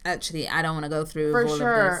what? Actually, I don't want to go through all of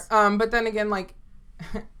this. But then again, like.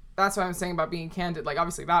 That's what I'm saying about being candid. Like,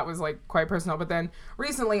 obviously, that was, like, quite personal. But then,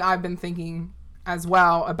 recently, I've been thinking as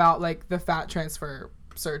well about, like, the fat transfer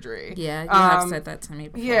surgery. Yeah, you have said that to me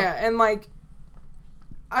before. Yeah, and, like,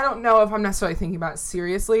 I don't know if I'm necessarily thinking about it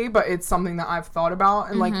seriously, but it's something that I've thought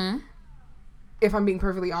about. And, like, if I'm being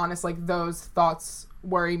perfectly honest, like, those thoughts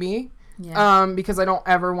worry me. Yeah. Because I don't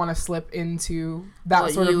ever want to slip into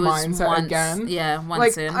that sort of mindset again. Yeah,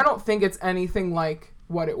 once like, I don't think it's anything like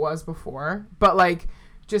what it was before. But, like...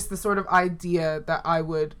 just the sort of idea that I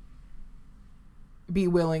would be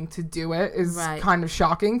willing to do it is Right. kind of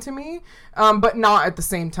shocking to me, but not at the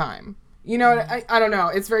same time. You know, I don't know.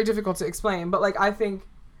 It's very difficult to explain, but like I think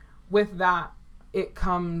with that, it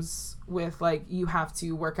comes with like you have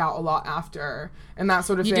to work out a lot after and that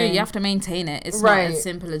sort of You thing. do. You have to maintain it. It's Right. not as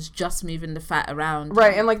simple as just moving the fat around.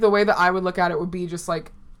 Right, and like the way that I would look at it would be just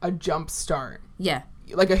like a jump start. Yeah.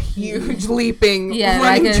 Like a huge leaping Yeah,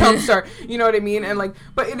 running like a- jump start. You know what I mean? And like,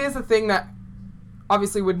 but it is a thing that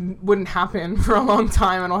obviously wouldn't happen for a long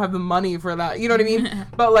time. I don't have the money for that. You know what I mean?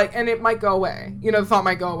 But like, and it might go away. You know, the thought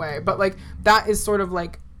might go away. But like, that is sort of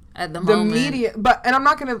like At the the moment. media. But and I'm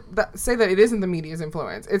not gonna say that it isn't the media's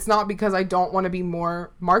influence. It's not because I don't want to be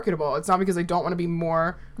more marketable. It's not because I don't want to be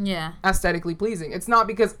more Yeah. aesthetically pleasing. It's not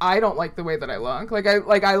because I don't like the way that I look. Like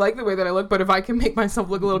I like the way that I look, but if I can make myself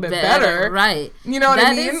look a little bit better, Right. you know what I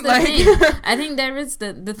That mean? is the Like thing. I think there is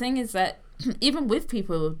the thing is that even with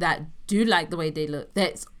people that do like the way they look,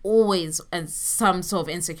 there's always some sort of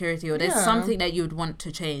insecurity or there's Yeah. something that you would want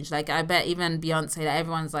to change. Like I bet even Beyonce, that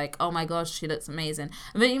everyone's like, oh my gosh, she looks amazing.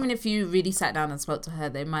 But even if you really sat down and spoke to her,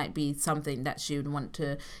 there might be something that she would want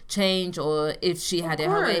to change, or if she had it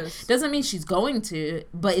her way. course. Doesn't mean she's going to,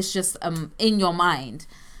 but it's just in your mind.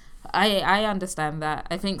 I understand that.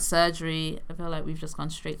 I think surgery, I feel like we've just gone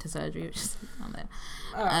straight to surgery, which is not there.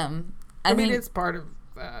 I mean, think, it's part of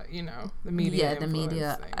you know, the media. yeah, the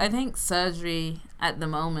media. thing. I think surgery at the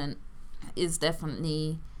moment is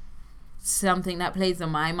definitely something that plays in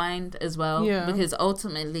my mind as well. Yeah. Because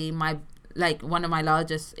ultimately, one of my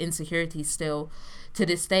largest insecurities still to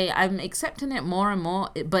this day, I'm accepting it more and more,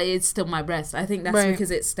 but it's still my breast. I think that's Right.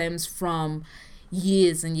 because it stems from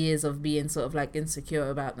years and years of being sort of like insecure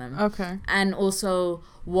about them. Okay. And also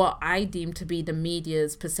what I deem to be the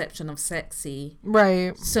media's perception of sexy.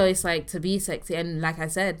 Right. So it's like to be sexy, and like I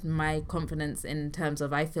said, my confidence in terms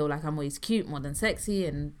of I feel like I'm always cute more than sexy,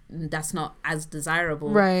 and that's not as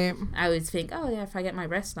desirable. Right. I always think, oh yeah, if I get my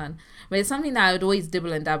breasts done. But it's something that I would always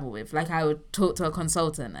dibble and dabble with. Like I would talk to a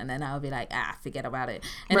consultant and then I would be like, forget about it.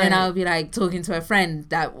 And then Right. I would be like talking to a friend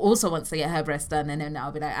that also wants to get her breasts done, and then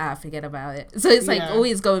I'll be like, forget about it. So it's like Yeah.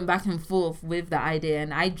 always going back and forth with the idea,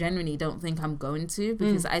 and I genuinely don't think I'm going to,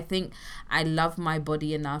 because I think I love my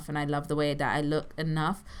body enough and I love the way that I look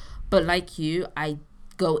enough. But like you, I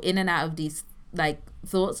go in and out of these like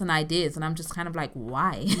thoughts and ideas, and I'm just kind of like,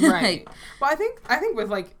 why? Right. Well, I think with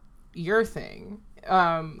like your thing,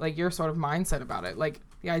 like your sort of mindset about it, like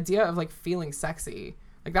the idea of like feeling sexy,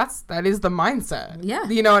 like that is the mindset. Yeah.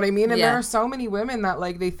 You know what I mean? And Yeah. there are so many women that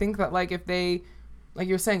like they think that like if they, like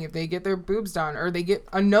you're saying, if they get their boobs done or they get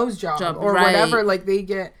a nose job or right. whatever, like they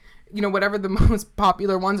get, you know, whatever the most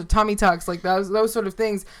popular ones are, tummy tucks, like those sort of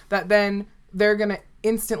things, that then they're gonna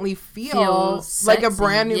instantly feel like a sexy.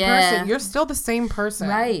 brand new Yeah. person. You're still the same person.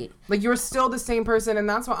 Right. Like you're still the same person, and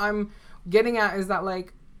that's what I'm getting at, is that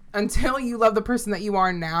like until you love the person that you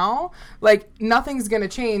are now, like nothing's gonna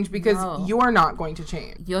change, because No. you're not going to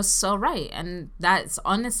change. You're so right. And that's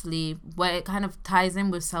honestly where it kind of ties in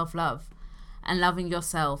with self-love and loving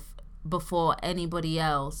yourself before anybody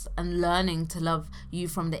else, and learning to love you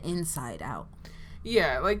from the inside out.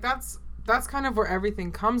 Yeah, like that's kind of where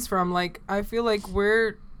everything comes from. Like I feel like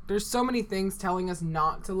there's so many things telling us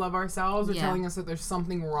not to love ourselves, or Yeah. telling us that there's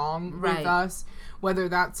something wrong Right. with us, whether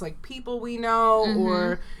that's like people we know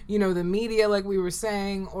or, you know, the media, like we were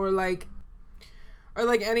saying, or like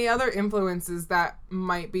any other influences that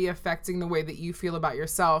might be affecting the way that you feel about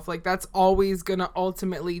yourself. Like that's always gonna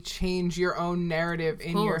ultimately change your own narrative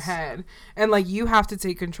in your course. head, and like you have to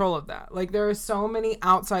take control of that. Like there are so many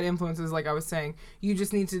outside influences, like I was saying. You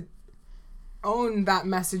just need to own that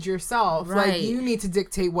message yourself. Like Right. you need to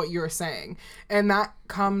dictate what you're saying, and that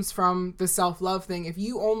comes from the self-love thing. If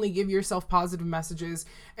you only give yourself positive messages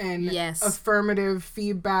and Yes. affirmative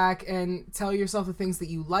feedback, and tell yourself the things that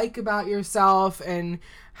you like about yourself and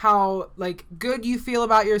how like good you feel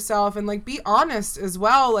about yourself, and like be honest as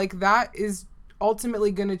well, like that is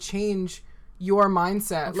ultimately going to change your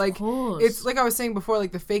mindset. Of like course. it's like I was saying before,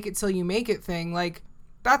 like the fake it till you make it thing, like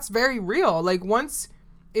that's very real. Like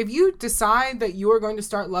if you decide that you're going to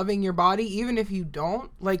start loving your body, even if you don't,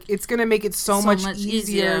 like it's going to make it so much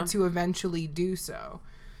easier to eventually do so.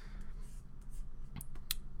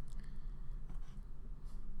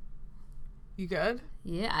 You good?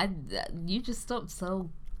 Yeah, you just stopped so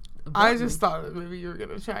I abruptly. just thought that maybe you were going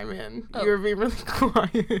to chime in. Oh. You were being really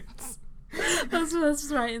quiet.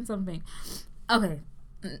 Let's writing something. Okay.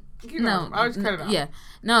 I was cut it out. Yeah.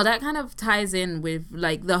 No, that kind of ties in with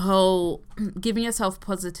like the whole giving yourself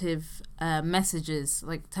positive messages,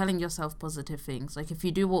 like telling yourself positive things. Like if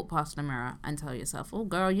you do walk past the mirror and tell yourself, oh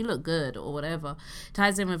girl, you look good or whatever,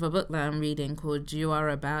 ties in with a book that I'm reading called You Are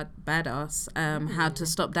a Badass, How to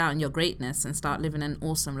Stop Doubting Your Greatness and Start Living an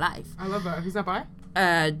Awesome Life. I love that. Who's that by?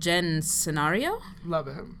 Jen Scenario. Love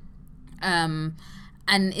it. And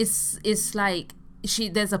it's like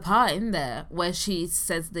there's a part in there where she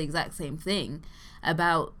says the exact same thing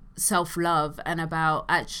about self-love and about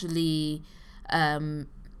actually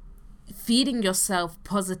feeding yourself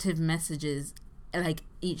positive messages like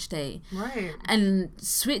each day, right? And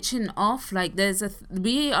switching off. Like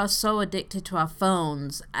we are so addicted to our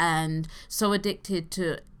phones and so addicted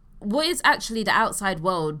to what is actually the outside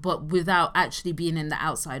world, but without actually being in the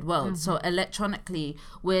outside world. So electronically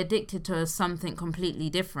we're addicted to something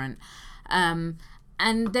completely different.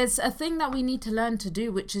 And there's a thing that we need to learn to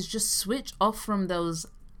do, which is just switch off from those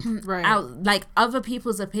out, like other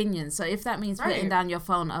people's opinions. So if that means putting down your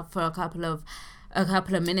phone up for a couple of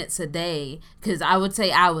minutes a day, because I would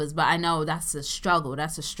say hours, but I know that's a struggle,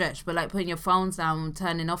 that's a stretch. But like putting your phones down,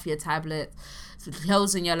 turning off your tablet,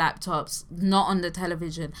 closing your laptops, not on the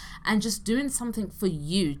television, and just doing something for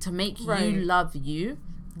you to make you love you.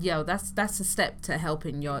 Yo, that's a step to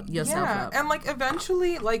helping yourself up. And like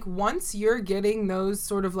eventually, like once you're getting those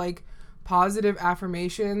sort of like positive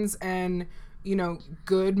affirmations and, you know,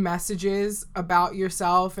 good messages about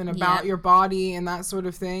yourself and about your body and that sort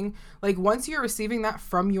of thing, like once you're receiving that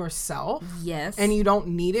from yourself, and you don't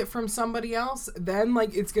need it from somebody else, then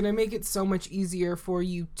like it's gonna make it so much easier for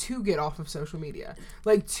you to get off of social media,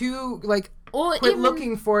 like to like or quit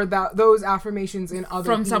looking for those affirmations in other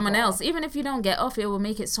from people. Someone else. Even if you don't get off, it will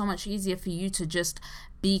make it so much easier for you to just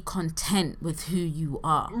be content with who you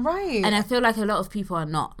are. Right. And I feel like a lot of people are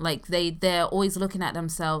not. Like they're always looking at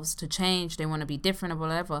themselves to change. They want to be different or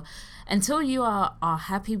whatever. Until you are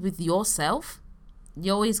happy with yourself,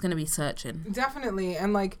 you're always going to be searching. Definitely.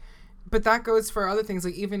 And like, but that goes for other things.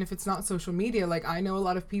 Like even if it's not social media, like I know a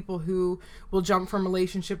lot of people who will jump from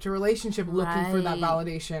relationship to relationship looking for that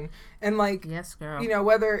validation. And like, yes, girl. You know,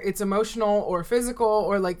 whether it's emotional or physical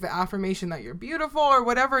or like the affirmation that you're beautiful or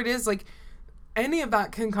whatever it is, like any of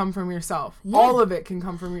that can come from yourself. Yeah. All of it can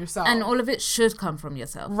come from yourself. And all of it should come from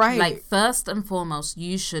yourself. Right. Like first and foremost,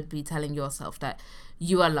 you should be telling yourself that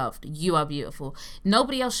you are loved, you are beautiful.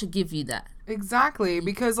 Nobody else should give you that. Exactly.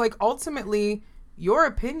 Because like ultimately your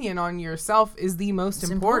opinion on yourself is the most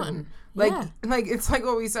important. Like it's like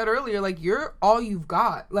what we said earlier, like you're all you've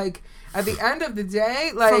got. Like at the end of the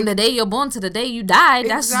day, like from the day you're born to the day you die,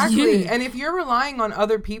 that's you. And if you're relying on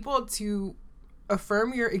other people to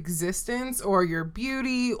affirm your existence or your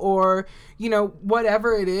beauty or, you know,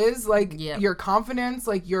 whatever it is, like your confidence,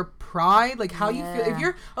 like your pride, like how you feel, if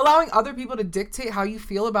you're allowing other people to dictate how you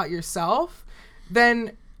feel about yourself,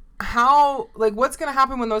 then how, like, what's gonna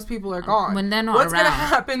happen when those people are gone? When they're not what's around? Gonna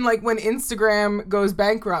happen, like, when Instagram goes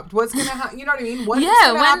bankrupt? What's gonna happen? You know what I mean? What's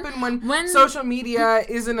gonna happen when social media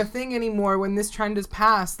isn't a thing anymore? When this trend is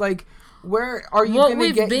past, like, where are you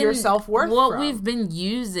gonna get your self-worth What from? we've been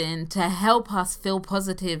using to help us feel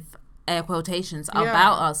positive, air quotations,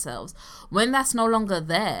 about ourselves, when that's no longer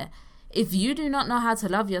there, if you do not know how to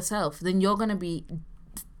love yourself, then you're gonna be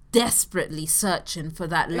desperately searching for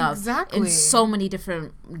that love in so many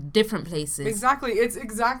different places. Exactly. It's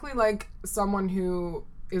exactly like someone who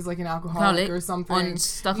is like an alcoholic or something.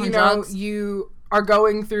 Stuck on drugs. You are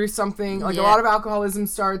going through something, like a lot of alcoholism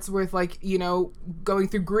starts with like, you know, going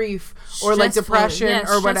through grief or like depression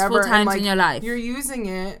or whatever. Times and like in your life. You're using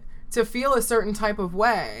it to feel a certain type of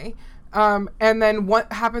way. And then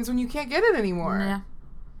what happens when you can't get it anymore? Yeah.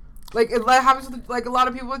 Like, it happens with, like, a lot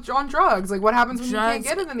of people on drugs. Like, what happens when you can't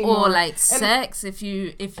get it anymore? Or, like, sex, if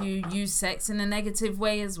you use sex in a negative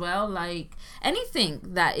way as well. Like, anything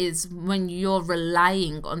that is when you're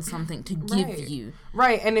relying on something to give you.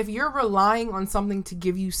 Right, and if you're relying on something to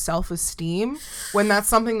give you self-esteem, when that's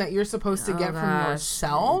something that you're supposed to get from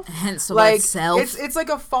yourself. Hence the like, word self. It's like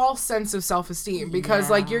a false sense of self-esteem. Because,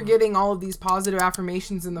 like, you're getting all of these positive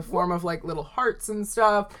affirmations in the form of, like, little hearts and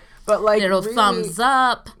stuff. But like little really, thumbs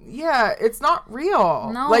up. Yeah, it's not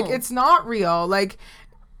real. No. Like it's not real. Like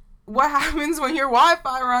what happens when your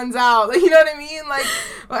Wi-Fi runs out? Like, you know what I mean? Like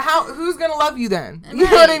who's gonna love you then? You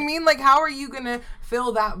know what I mean? Like how are you gonna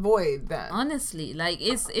fill that void then? Honestly, like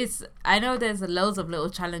it's I know there's loads of little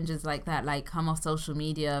challenges like that, like come off social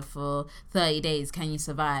media for 30 days. Can you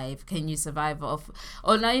survive off,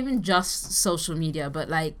 or not even just social media, but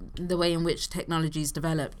like the way in which technology's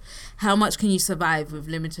developed? How much can you survive with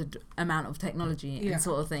limited amount of technology and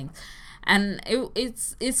sort of thing? And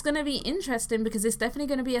it's going to be interesting because it's definitely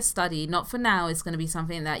going to be a study. Not for now. It's going to be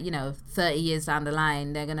something that, 30 years down the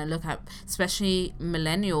line, they're going to look at, especially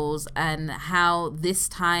millennials, and how this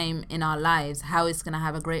time in our lives, how it's going to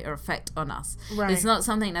have a greater effect on us. Right. It's not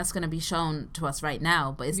something that's going to be shown to us right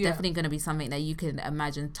now, but it's definitely going to be something that you can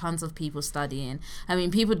imagine tons of people studying. I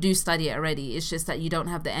mean, people do study it already. It's just that you don't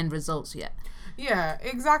have the end results yet. Yeah,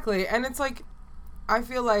 exactly. And it's like, I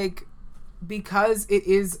feel like because it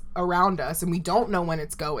is around us and we don't know when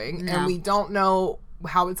it's going and we don't know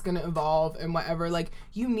how it's going to evolve and whatever, like,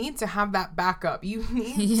 you need to have that backup. You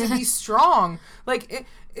need to be strong. Like,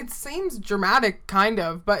 it seems dramatic, kind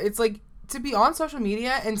of, but it's like, to be on social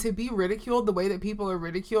media and to be ridiculed the way that people are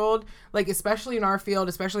ridiculed, like, especially in our field,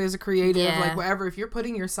 especially as a creative, like, whatever, if you're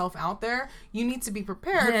putting yourself out there, you need to be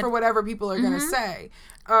prepared for whatever people are going to say.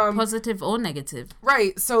 Positive or negative.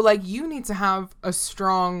 Right. So, like, you need to have a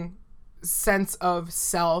strong sense of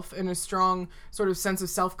self and a strong sort of sense of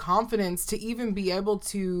self-confidence to even be able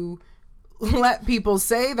to let people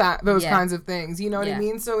say those kinds of things, you know what I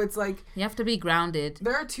mean? So it's like, you have to be grounded.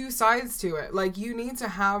 There are two sides to it. Like, you need to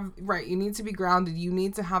have, you need to be grounded, you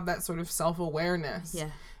need to have that sort of self-awareness.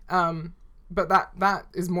 But that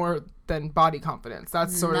is more than body confidence.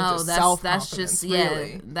 That's sort of just self-confidence. That's just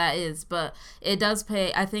really. That is. But it does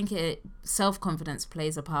play. I think self-confidence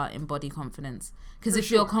plays a part in body confidence. Because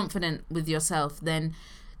if you're confident with yourself, then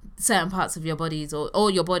certain parts of your bodies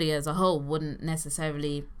or your body as a whole wouldn't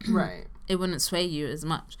necessarily it wouldn't sway you as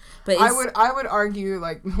much. But I would argue,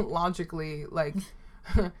 like, logically, like,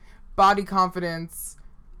 body confidence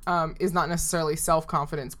is not necessarily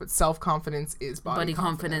self-confidence, but self-confidence is body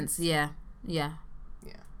confidence. Yeah.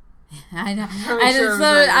 I know.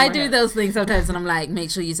 I do those things sometimes, and I'm like,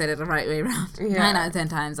 make sure you said it the right way around. 9 out of 10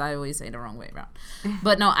 times, I always say the wrong way around.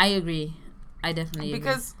 But no, I agree. I definitely agree.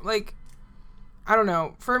 Because, like, I don't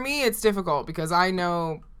know. For me, it's difficult because I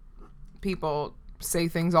know people say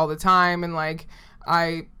things all the time, and, like,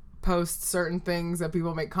 I post certain things that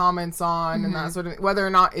people make comments on and that sort of, whether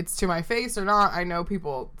or not it's to my face or not, I know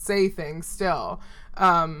people say things still.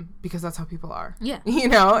 Because that's how people are. Yeah.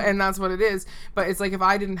 And that's what it is. But it's like, if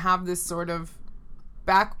I didn't have this sort of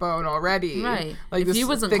backbone already, right, like, if this you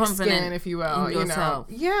wasn't thick confident skin, if you will, in yourself.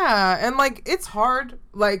 And, like, it's hard.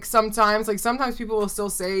 Like, sometimes people will still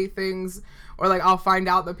say things, or, like, I'll find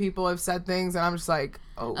out that people have said things, and I'm just like,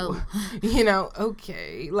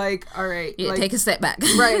 okay, like, all right, like, take a step back.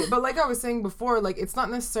 Right. But like I was saying before, like, it's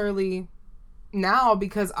not necessarily now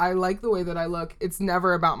because I like the way that I look. It's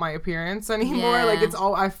never about my appearance anymore. Yeah. Like, it's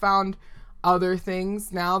all, I found other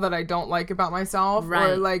things now that I don't like about myself,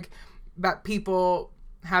 or, like, that people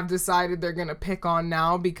have decided they're gonna pick on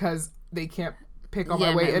now because they can't pick on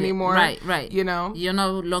my weight anymore. Right. You're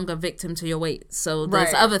no longer victim to your weight, so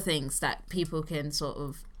there's other things that people can sort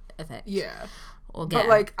of affect. Or get. But,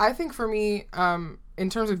 like, I think for me, in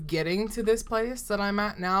terms of getting to this place that I'm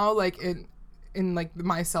at now, like, in like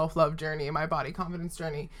my self-love journey, my body confidence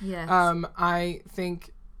journey, I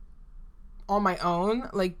think on my own,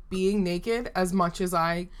 like, being naked as much as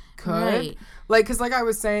I could, like, because, like I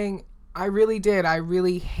was saying, I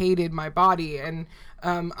really hated my body, and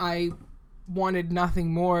I wanted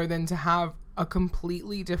nothing more than to have a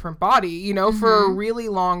completely different body, for a really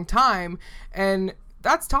long time, and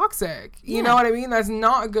that's toxic. You know what I mean? That's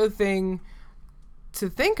not a good thing to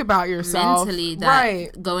think about yourself. Mentally,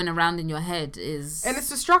 that going around in your head is... And it's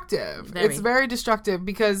destructive. It's very destructive,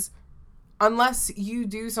 because unless you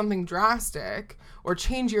do something drastic or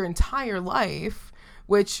change your entire life,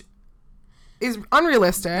 which is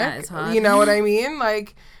unrealistic, that is hard. You know what I mean?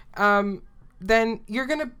 Like, then you're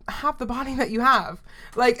going to have the body that you have.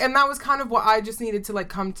 Like, and that was kind of what I just needed to, like,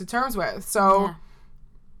 come to terms with. So...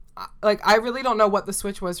 like, I really don't know what the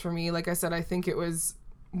switch was for me. Like I said, I think it was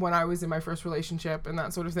when I was in my first relationship and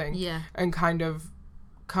that sort of thing. Yeah. And kind of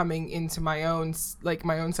coming into my own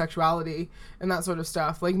sexuality and that sort of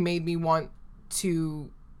stuff, like, made me want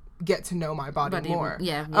to get to know my body more.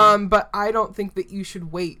 Yeah. But I don't think that you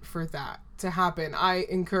should wait for that to happen. I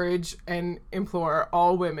encourage and implore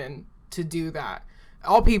all women to do that.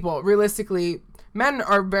 All people, realistically, men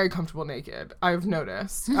are very comfortable naked, I've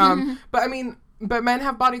noticed. But men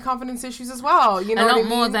have body confidence issues as well. You know, a lot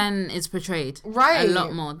more than is portrayed. Right. A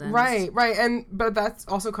lot more than. Right. But that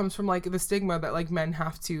also comes from, like, the stigma that, like, men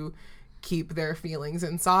have to keep their feelings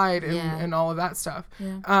inside and all of that stuff.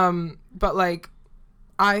 Yeah. But, like,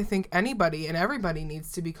 I think anybody and everybody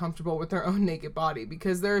needs to be comfortable with their own naked body,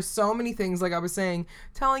 because there are so many things, like I was saying,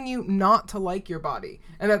 telling you not to like your body,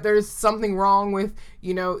 and that there's something wrong with,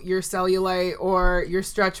 your cellulite or your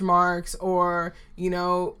stretch marks, or,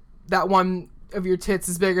 that one of your tits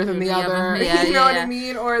is bigger than the other. Yeah, you know what I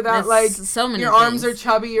mean? Or that, there's like, so many your arms are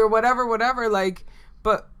chubby or whatever. Like,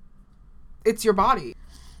 but it's your body.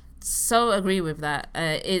 So agree with that.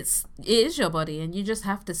 It is your body, and you just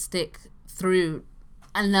have to stick through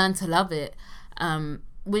and learn to love it.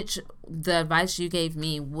 Which the advice you gave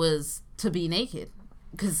me was to be naked,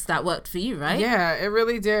 because that worked for you, right? Yeah, it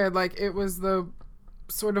really did. Like, it was the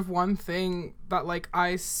sort of one thing that, like,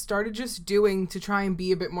 I started just doing to try and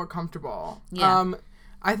be a bit more comfortable. Yeah.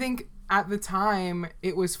 I think at the time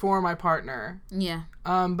it was for my partner. Yeah.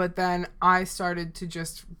 But then I started to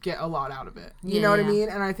just get a lot out of it. You know what I mean?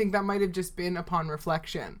 And I think that might have just been upon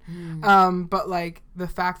reflection. But, like, the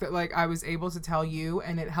fact that, like, I was able to tell you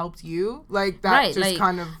and it helped you, like, that just like,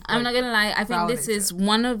 kind of, like, I'm not gonna lie, I think this is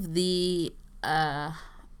one of the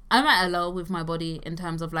I'm at a low with my body in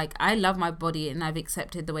terms of, like, I love my body and I've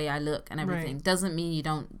accepted the way I look and everything. Right. Doesn't mean you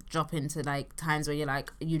don't drop into, like, times where you're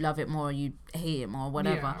like, you love it more, you hate it more,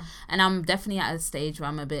 whatever. Yeah. And I'm definitely at a stage where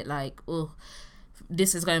I'm a bit like, oh,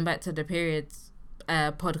 this is going back to the periods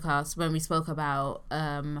podcast when we spoke about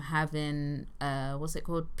having, what's it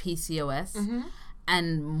called? PCOS. Mm-hmm.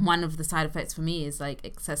 And one of the side effects for me is, like,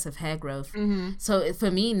 excessive hair growth. Mm-hmm. So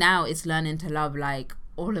for me now, it's learning to love, like,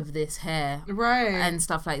 all of this hair, right, and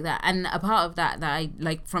stuff like that. And a part of that I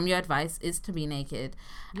like from your advice is to be naked.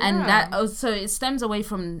 Yeah. And that also, it stems away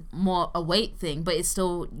from more a weight thing, but it's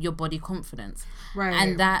still your body confidence, right?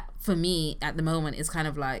 And that for me at the moment is kind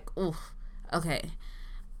of like, oh, okay,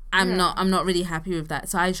 I'm not really happy with that.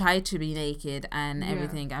 So I try to be naked and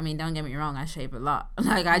everything. I mean, don't get me wrong, I shave a lot.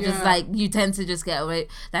 Like, I just, like, you tend to just get rid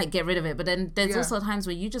of it. But then there's also times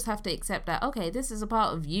where you just have to accept that, okay, this is a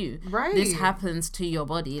part of you. Right. This happens to your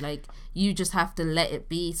body. Like, you just have to let it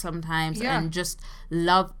be sometimes and just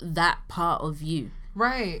love that part of you.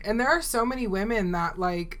 Right. And there are so many women that,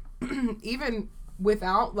 like, even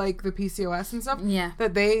without, like, the PCOS and stuff,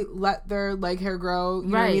 that they let their leg hair grow, you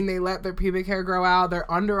know what I mean? They let their pubic hair grow out, their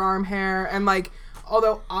underarm hair, and, like,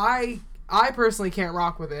 although I personally can't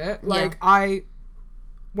rock with it, like, I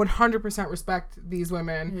 100% respect these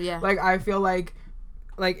women. Yeah. Like, I feel like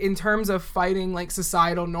in terms of fighting, like,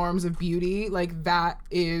 societal norms of beauty, like, that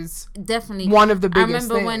is definitely one of the biggest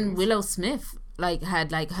things. I remember when Willow Smith, like,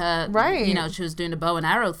 had, like, her, you know, she was doing the bow and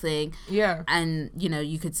arrow thing. Yeah. And, you know,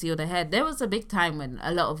 you could see all the hair. There was a big time when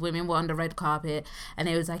a lot of women were on the red carpet and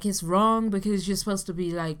it was like, it's wrong because you're supposed to be,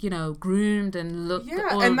 like, you know, groomed and look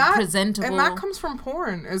presentable. And that comes from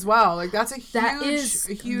porn as well. Like, that's a huge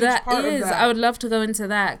part of that. I would love to go into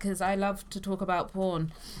that because I love to talk about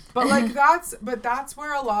porn. But, like, that's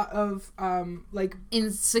where a lot of, like,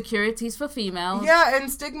 insecurities for females. Yeah, and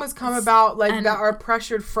stigmas come about, like, that are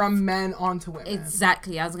pressured from men onto women.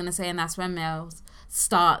 Exactly. I was going to say, and that's when males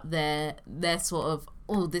start their sort of,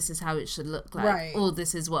 oh, this is how it should look like. Right. Oh,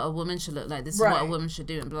 this is what a woman should look like. This is what a woman should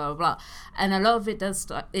do, and blah, blah, blah. And a lot of it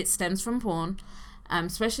it stems from porn,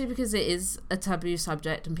 especially because it is a taboo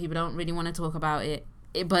subject and people don't really want to talk about it.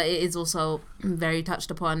 But it is also very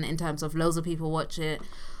touched upon in terms of loads of people watch it.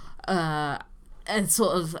 And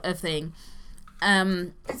sort of a thing.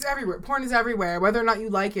 It's everywhere. Porn is everywhere, whether or not you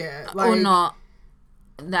like it, or not.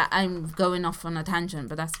 That I'm going off on a tangent,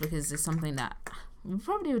 but that's because it's something that we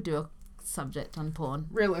probably would do a subject on porn.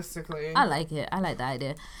 Realistically, I like it. I like the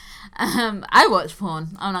idea. I watch porn.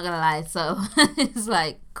 I'm not gonna lie, so it's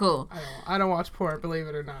like cool. I don't watch porn, believe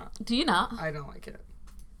it or not. Do you not? I don't like it.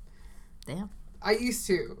 Damn. I used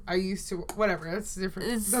to. Whatever. It's different.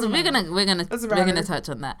 We're gonna touch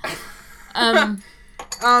on that.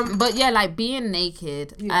 But yeah, like being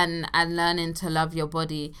naked and learning to love your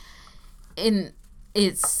body in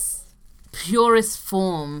its purest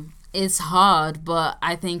form is hard, but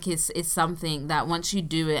I think it's something that once you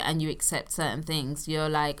do it and you accept certain things, you're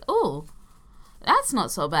like, oh, that's not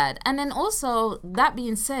so bad. And then also, that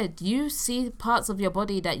being said, you see parts of your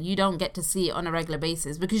body that you don't get to see on a regular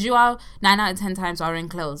basis because you are 9 out of 10 times are in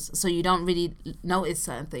clothes, so you don't really notice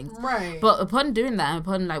certain things. Right. But upon doing that,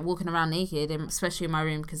 upon like walking around naked, and especially in my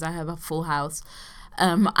room because I have a full house,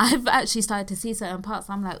 I've actually started to see certain parts.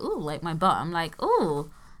 I'm like, ooh, like my butt. I'm like, ooh.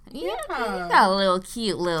 Yeah, you got a little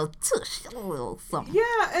cute little tush, a little something.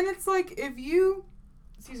 Yeah, and it's like if you...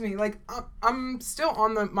 Excuse me, like, I'm still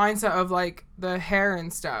on the mindset of, like, the hair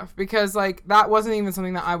and stuff, because, like, that wasn't even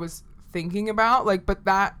something that I was thinking about, like, but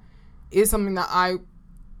that is something that I,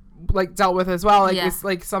 like, dealt with as well, like, it's,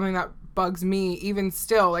 like, something that bugs me, even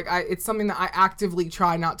still, like, it's something that I actively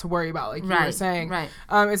try not to worry about, like you were saying. Right.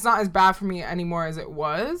 It's not as bad for me anymore as it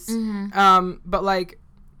was, but, like,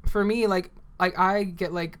 for me, like, I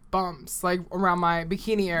get, like, bumps, like, around my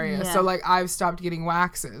bikini area. Yeah. So, like, I've stopped getting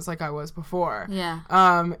waxes like I was before. Yeah.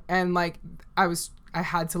 And, like, I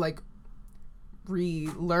had to, like,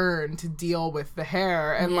 relearn to deal with the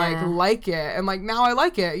hair and like it, and like now I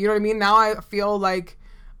like it, you know what I mean? Now I feel like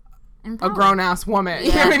empowered. A grown-ass woman,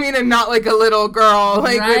 you know what I mean? And not like a little girl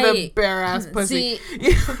like with a bare-ass pussy. See,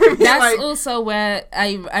 you know what I mean? That's like, also where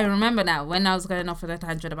I remember now when I was going off on a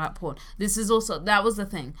tangent about porn. This is also, that was the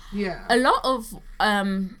thing. Yeah. A lot of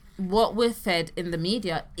what we're fed in the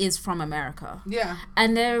media is from America. Yeah.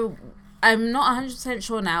 And I'm not 100%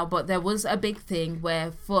 sure now, but there was a big thing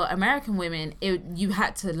where for American women, you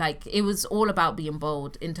had to like, it was all about being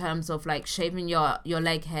bold in terms of like shaving your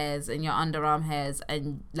leg hairs and your underarm hairs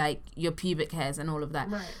and like your pubic hairs and all of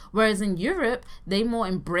that. Right. Whereas in Europe, they more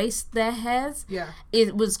embraced their hairs. Yeah.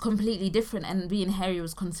 It was completely different, and being hairy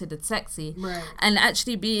was considered sexy. Right. And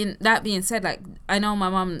actually being said, like, I know my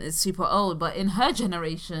mom is super old, but in her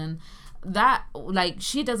generation, that like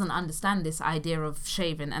she doesn't understand this idea of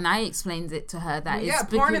shaving, and I explained it to her that it's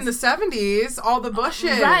porn in the 70s, all the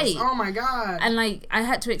bushes, right? Oh my god. And like I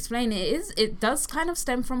had to explain it does kind of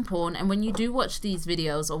stem from porn, and when you do watch these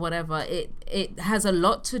videos or whatever, it has a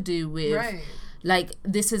lot to do with like,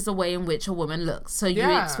 this is the way in which a woman looks, so you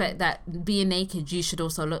expect that being naked you should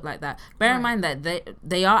also look like that. Bear in mind that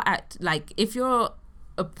they are like, if you're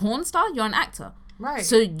a porn star, you're an actor, right?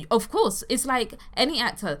 So of course it's like any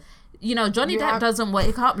actor. You know, Johnny Depp doesn't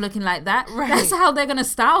wake up looking like that. Right. That's how they're going to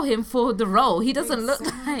style him for the role. He doesn't look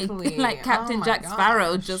like Captain Jack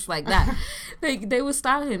Sparrow, just like that. They will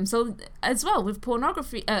style him. So, as well, with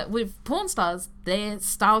pornography, with porn stars, they're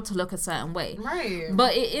styled to look a certain way. Right.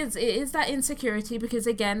 But it is that insecurity because,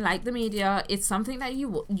 again, like the media, it's something that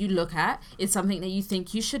you look at. It's something that you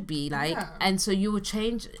think you should be like. Yeah. And so you will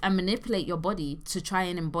change and manipulate your body to try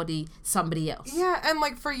and embody somebody else. Yeah, and,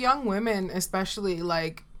 like, for young women, especially,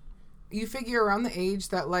 like, you figure around the age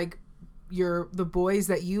that like the boys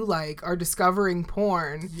that you like are discovering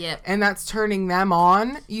porn, and that's turning them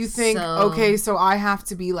on. You think, okay, so I have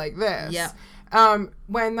to be like this.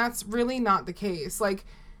 When that's really not the case. Like,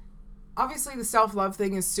 obviously the self-love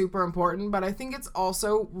thing is super important, but I think it's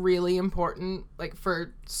also really important, like,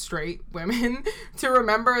 for straight women to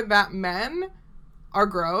remember that men are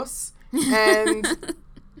gross and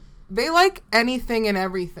they like anything and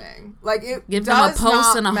everything. Like, it give does them a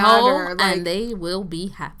post and a hole, like, and they will be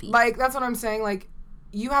happy. Like, that's what I'm saying. Like,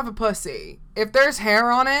 you have a pussy. If there's hair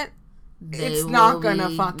on it, it's not gonna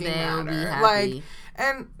fucking matter. Like,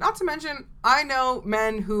 and not to mention, I know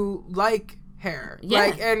men who like hair,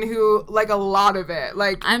 like, and who like a lot of it.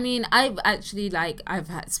 Like, I mean, I've actually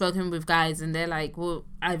spoken with guys, and they're like, well,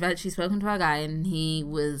 I've actually spoken to a guy, and he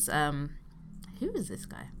was who is this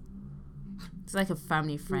guy? It's like a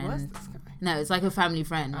family friend. Who was this guy? No, it's like a family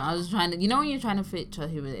friend. I was trying to, you know, when you're trying to picture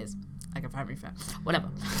who it is, like a family friend, whatever.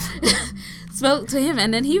 Spoke to him,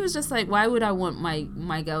 and then he was just like, "Why would I want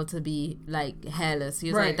my girl to be like hairless?" He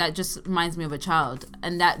was like, "That just reminds me of a child,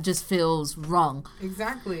 and that just feels wrong."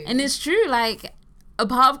 Exactly. And it's true. Like, a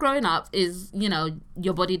part of growing up is, you know,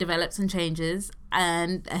 your body develops and changes,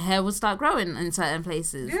 and hair will start growing in certain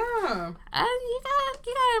places. Yeah. And you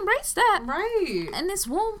gotta embrace that. Right. And it's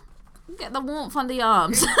warm. Get the warmth on the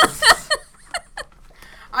arms.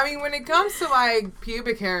 I mean, when it comes to like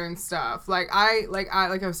pubic hair and stuff, like I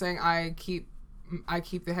was saying, I keep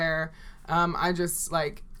the hair. I just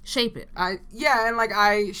like shape it. And like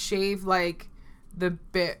I shave like the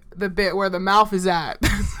bit where the mouth is at.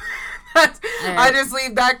 I just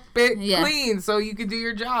leave that bit clean so you can do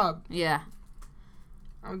your job. Yeah.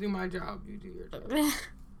 I'll do my job. You do your job.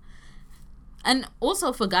 And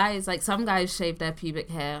also for guys, like, some guys shave their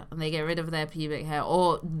pubic hair and they get rid of their pubic hair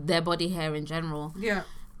or their body hair in general. Yeah.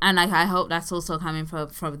 And like, I hope that's also coming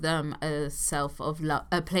from them a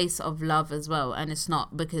place of love as well. And it's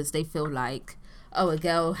not because they feel like, oh, a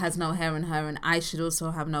girl has no hair on her and I should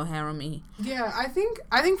also have no hair on me. Yeah, I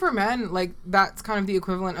think for men, like, that's kind of the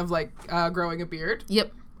equivalent of like growing a beard.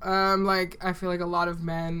 Yep. Like, I feel like a lot of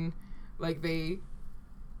men, like, they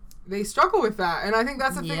struggle with that, and I think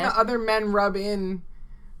that's the thing that other men rub in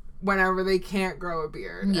whenever they can't grow a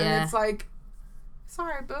beard. Yeah. And it's like,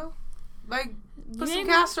 sorry, boo. Like, put some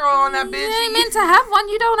castor oil on that bitch. You ain't meant to have one.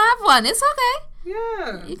 You don't have one. It's okay.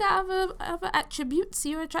 Yeah. You got other attributes.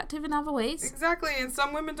 You're attractive in other ways. Exactly, and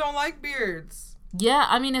some women don't like beards. Yeah,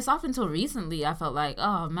 I mean, it's up until recently I felt like,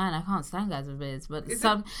 oh man, I can't stand guys with beards. But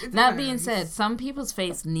that being said, some people's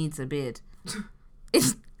face needs a beard.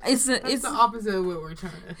 It's the opposite of what we're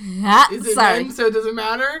trying to. Is it men, so it doesn't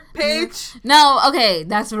matter, Paige? No, okay,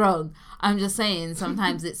 that's wrong. I'm just saying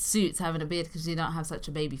sometimes it suits having a beard because you don't have such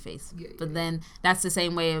a baby face. But then that's the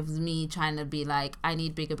same way of me trying to be like, I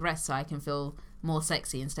need bigger breasts so I can feel more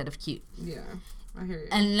sexy instead of cute. Yeah, I hear you.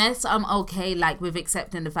 Unless I'm okay, like, with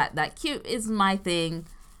accepting the fact that cute is my thing,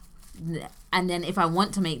 and then if I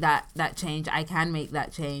want to make that change, I can make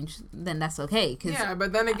that change, then that's okay. Yeah,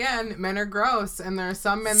 but then again, men are gross, and there are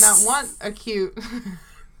some men that want a cute...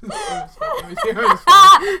 This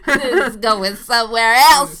is going somewhere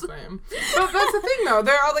else. But that's the thing, though.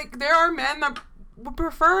 There are men that would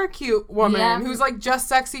prefer a cute woman who's like just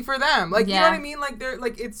sexy for them. Like you know what I mean? Like they're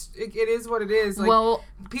like it is what it is. Like Well,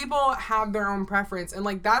 people have their own preference, and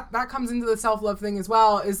like that comes into the self-love thing as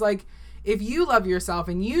well. Is like if you love yourself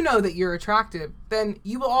and you know that you're attractive, then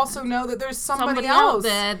you will also know that there's somebody else out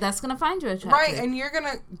there that's gonna find you attractive, right? And you're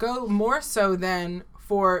gonna go more so than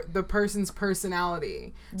for the person's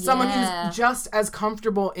personality. Someone who's just as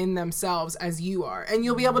comfortable in themselves as you are. And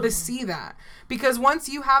you'll be able to see that. Because once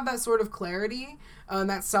you have that sort of clarity,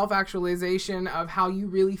 that self-actualization of how you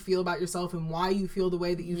really feel about yourself and why you feel the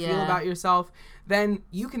way that you feel about yourself, then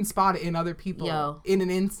you can spot it in other people in an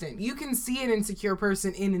instant. You can see an insecure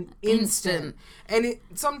person in an instant. And it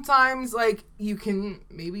sometimes, like, you can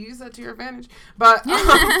maybe use that to your advantage. But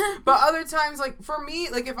but other times, like, for me,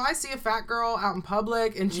 like, if I see a fat girl out in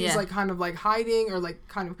public and she's, like, kind of, like, hiding or, like,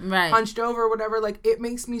 kind of hunched over or whatever, like, it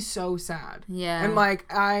makes me so sad. Yeah. And, like,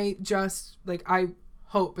 I just, like, I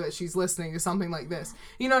hope that she's listening to something like this.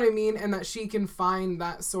 You know what I mean? And that she can find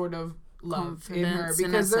that sort of love in her,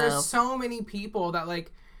 because there's so many people that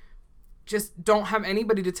like just don't have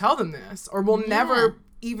anybody to tell them this, or will never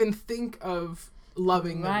even think of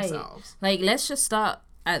loving themselves. Like, let's just start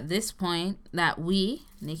at this point that we,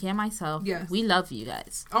 Nikki and myself, we love you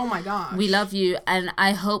guys. Oh my gosh, we love you, and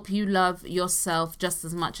I hope you love yourself just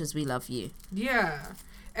as much as we love you. Yeah,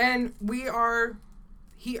 and we are.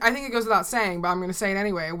 I think it goes without saying, but I'm going to say it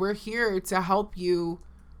anyway. We're here to help you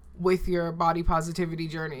with your body positivity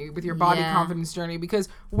journey, with your body confidence journey, because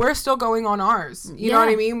we're still going on ours. You know what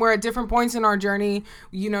I mean? We're at different points in our journey.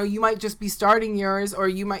 You know, you might just be starting yours, or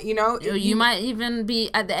you might, you might even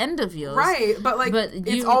be at the end of yours. Right. But like,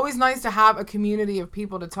 it's always nice to have a community of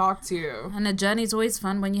people to talk to. And the journey's always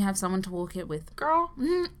fun when you have someone to walk it with. Girl.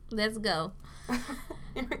 Let's go.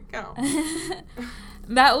 Here we go.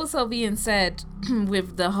 That also being said,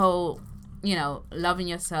 with the whole, loving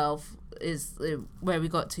yourself is where we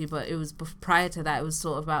got to, but it was prior to that, it was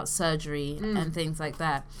sort of about surgery and things like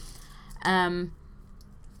that. The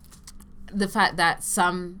fact that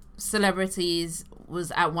some celebrities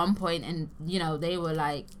was at one point and, they were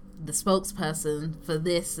like the spokesperson for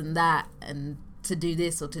this and that and to do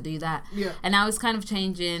this or to do that. Yeah. And now it's kind of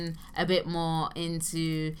changing a bit more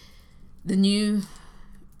into the new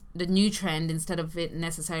trend. Instead of it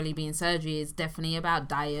necessarily being surgery, is definitely about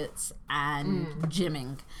diets and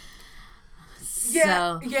gymming.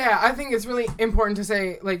 Yeah, I think it's really important to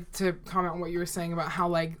say, like, to comment on what you were saying about how,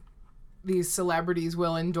 like, these celebrities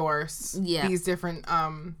will endorse these different,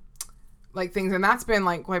 like, things. And that's been,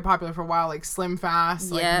 like, quite popular for a while. Like, Slim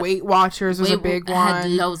Fast, like, Weight Watchers was a big one. Had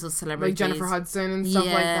loads of celebrities. Like, Jennifer Hudson and stuff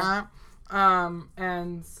like that.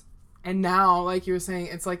 And now, like you were saying,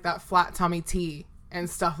 it's, like, that flat tummy tea and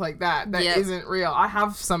stuff like that. That isn't real. I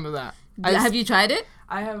have some of that. Have you tried it?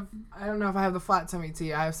 I don't know if I have the flat tummy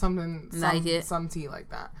tea. I have some tea like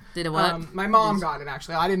that. Did it work? My mom got it,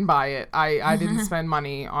 actually. I didn't buy it. I didn't spend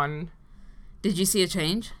money on... Did you see a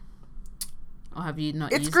change? Or have you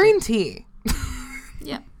not used it? It's green tea.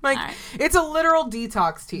 Yeah. Like, it's a literal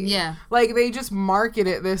detox tea. Yeah. Like, they just market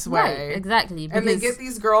it this way. Right, exactly. And they get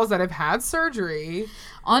these girls that have had surgery...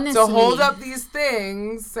 Honestly, to hold up these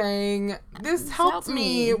things saying, this helped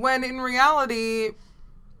me, when in reality...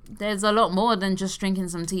 There's a lot more than just drinking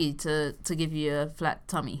some tea to give you a flat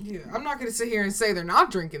tummy. Yeah, I'm not going to sit here and say they're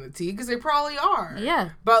not drinking the tea, because they probably are. Yeah,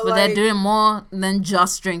 but like, they're doing more than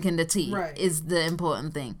just drinking the tea, right, is the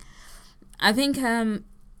important thing. I think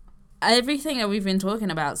everything that we've been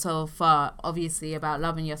talking about so far, obviously about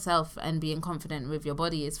loving yourself and being confident with your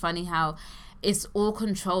body, it's funny how it's all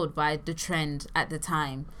controlled by the trend at the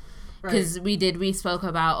time. Because we spoke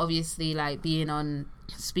about, obviously, like, being on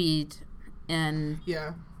speed and...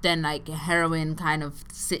 Yeah. Then, like, heroin kind of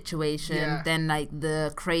situation. Then, like,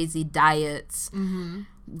 the crazy diets.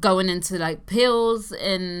 Going into, like, pills.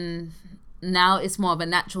 And now it's more of a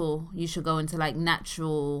natural... You should go into, like,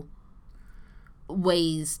 natural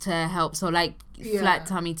ways to help. So, like, flat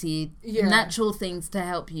tummy tea. Natural things to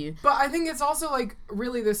help you. But I think it's also, like,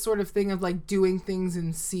 really this sort of thing of, like, doing things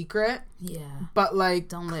in secret. Yeah. But, like,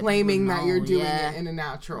 claiming that you're doing it in a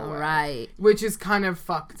natural way. Right. Which is kind of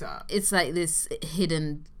fucked up. It's like this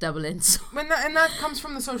hidden double-edged sword. And that comes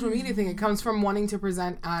from the social media thing. It comes from wanting to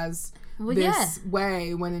present as this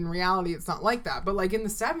way, when in reality it's not like that. But, like, in the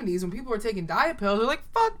 70s, when people were taking diet pills, they're like,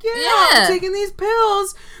 fuck I'm taking these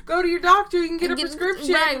pills. Go to your doctor. You can get a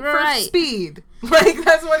prescription for speed. Like,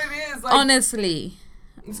 that's what it is. Like,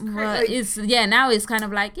 It's crazy. Well, it's now it's kind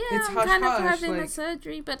of like, It's I'm kind of hush-hush, having a like-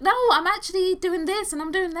 surgery, but no, I'm actually doing this and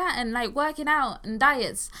I'm doing that and like working out and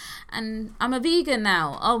diets, and I'm a vegan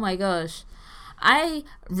now. Oh my gosh, I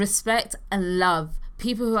respect and love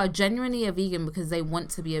people who are genuinely a vegan because they want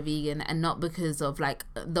to be a vegan and not because of like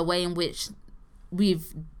the way in which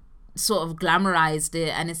we've sort of glamorized it,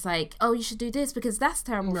 and it's like, oh, you should do this because that's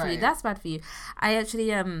terrible for you, Right. that's bad for you. I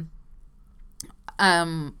actually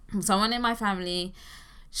someone in my family,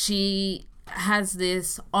 she has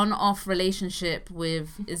this on-off relationship with,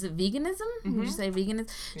 is it veganism? Would you say veganism?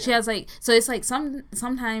 Yeah. She has like, so it's like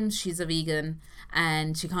sometimes she's a vegan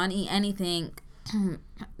and she can't eat anything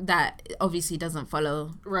that obviously doesn't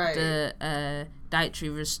follow Right. the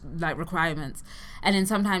dietary requirements, and then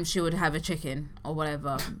sometimes she would have a chicken or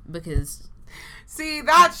whatever because See,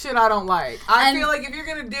 that shit I don't like. I And- feel like if you're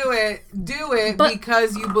gonna do it But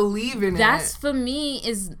because you believe in that's it. for me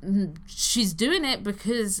is she's doing it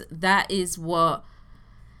because that is what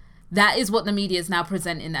the media is now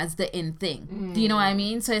presenting as the in thing. Do you know what I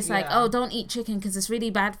mean? So it's like, Yeah. oh, don't eat chicken because it's really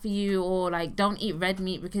bad for you, or like don't eat red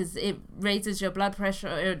meat because it raises your blood pressure,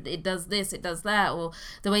 or it does this, it does that, or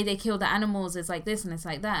the way they kill the animals is like this and it's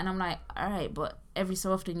like that. And I'm like, all right, but every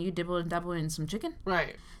so often you dibble and dabble in some chicken.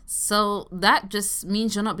 Right. So that just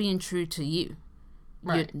means you're not being true to you.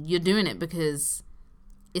 Right. You're doing it because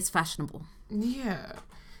it's fashionable. Yeah.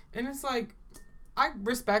 And it's like, I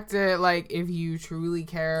respect it, like, if you truly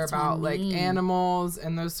care That's what about, I like, mean. animals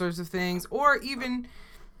and those sorts of things, or even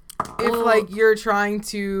if, Well- like, you're trying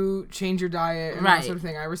to change your diet and that Right. sort of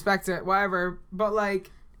thing. I respect it, whatever. But,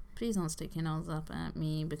 like, Please don't stick your nose up at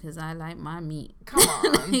me because I like my meat. come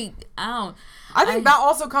on. Like, I think that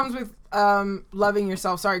also comes with loving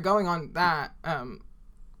yourself. Sorry, going on that.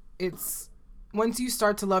 It's once you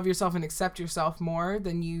start to love yourself and accept yourself more,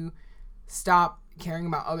 then you stop caring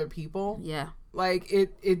about other people. Yeah. Like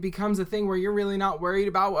it becomes a thing where you're really not worried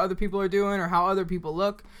about what other people are doing or how other people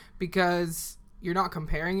look because you're not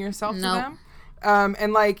comparing yourself to them.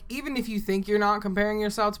 And like, even if you think you're not comparing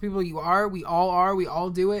yourself to people, you are. We all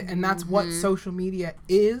do it. And that's what social media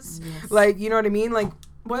is. Yes. Like, you know what I mean? Like,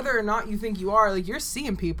 whether or not you think you are, like, you're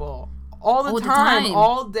seeing people all the All the time, time.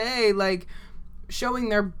 all day, like, showing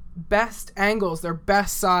their best angles, their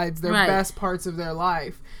best sides, their Right. best parts of their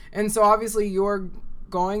life. And so obviously you're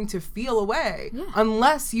going to feel away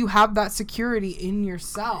unless you have that security in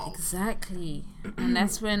yourself. Exactly. And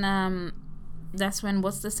that's when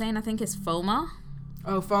what's the saying? I think it's FOMO.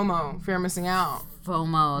 Oh, FOMO, fear of missing out.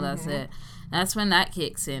 FOMO, that's it. That's when that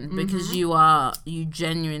kicks in because you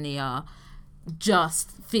genuinely are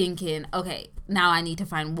just thinking, okay, now I need to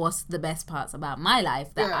find what's the best parts about my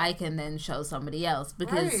life that I can then show somebody else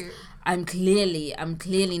because Right. I'm clearly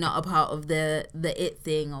not a part of the it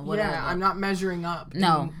thing or whatever. Yeah, I'm not measuring up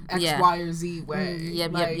No, in X, yeah. Y, or Z way.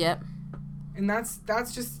 Yep. And that's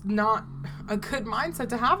just not a good mindset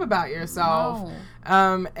to have about yourself.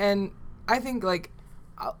 No. And I think like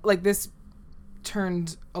this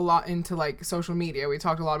turned a lot into like social media. We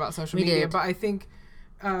talked a lot about social media, did. but I think,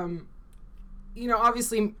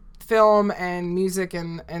 obviously film and music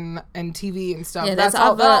and TV and stuff. Yeah, that's that's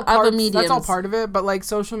all other That's all mediums. part of it. But like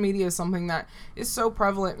social media is something that is so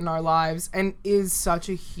prevalent in our lives and is such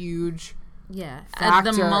a huge Yeah, at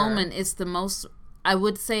the factor. moment, it's the most. I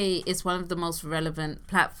would say it's one of the most relevant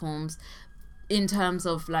platforms in terms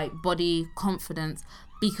of like body confidence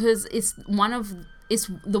because it's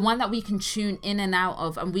the one that we can tune in and out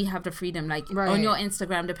of, and we have the freedom. Like on your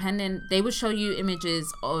Instagram, depending, they will show you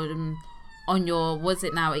images on your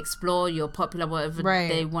explore your popular, whatever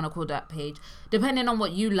they want to call that page, depending on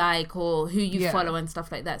what you like or who you follow and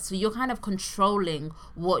stuff like that. So you're kind of controlling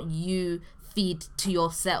what you feed to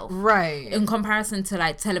yourself, right? In comparison to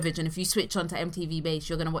like television, if you switch on to MTV Base,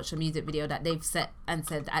 you're gonna watch a music video that they've set and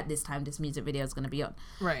said at this time this music video is gonna be on.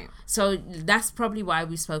 Right. So that's probably why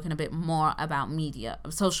we've spoken a bit more about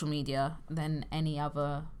social media than any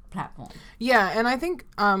other platform. Yeah, and I think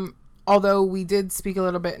although we did speak a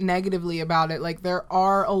little bit negatively about it, like there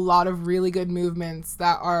are a lot of really good movements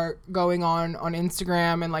that are going on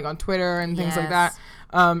Instagram and like on Twitter and things like that.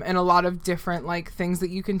 And a lot of different like things that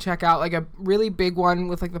you can check out. Like a really big one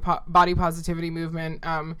with like the body positivity movement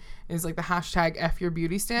is like the hashtag F your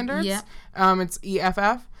beauty standards. Yeah. It's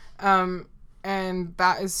EFF. And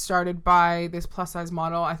that is started by this plus size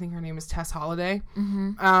model. I think her name is Tess Holliday.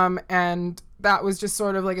 And that was just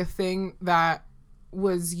sort of like a thing that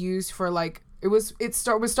was used for like it was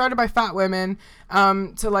started by fat women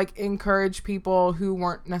to like encourage people who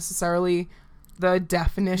weren't necessarily the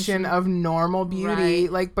definition of normal beauty,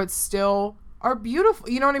 like, but still are beautiful.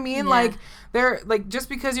 You know what I mean? Like they're like, just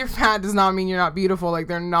because you're fat does not mean you're not beautiful. Like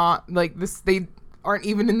they're not like this. aren't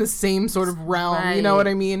even in the same sort of realm. You know what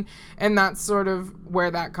I mean? And that's sort of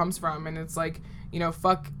where that comes from. And it's like, you know,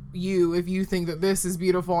 fuck you if you think that this is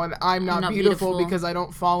beautiful and I'm not beautiful because I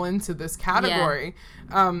don't fall into this category.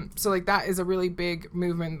 So like that is a really big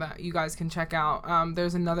movement that you guys can check out.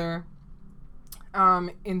 There's another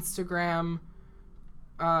Instagrammer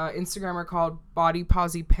called Body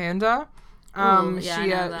Posy Panda.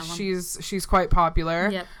 She's quite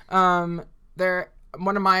popular. Yep.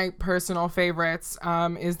 One of my personal favorites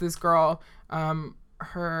is this girl.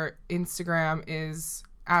 Her Instagram is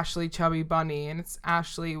Ashley Chubby Bunny, and it's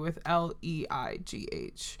Ashley with Leigh.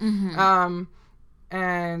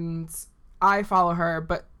 And I follow her,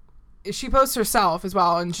 but she posts herself as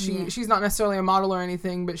well, and she's not necessarily a model or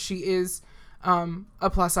anything, but she is a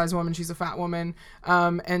plus size woman. She's a fat woman,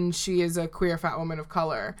 and she is a queer fat woman of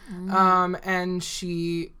color. And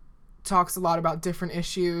she talks a lot about different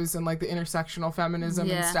issues and like the intersectional feminism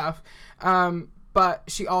and stuff. But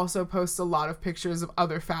she also posts a lot of pictures of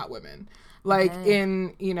other fat women, like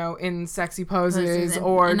in, you know, in sexy poses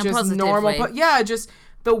or just normal. But just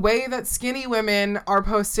the way that skinny women are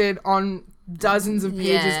posted on dozens of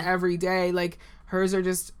pages every day. Like hers are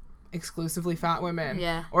just exclusively fat women.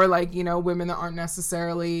 Yeah. Or like, you know, women that aren't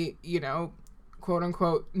necessarily, you know, quote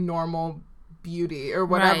unquote normal beauty or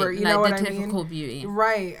whatever. Right. You know what I mean? The typical beauty.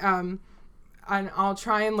 Right. And I'll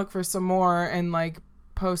try and look for some more and like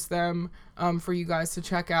post them for you guys to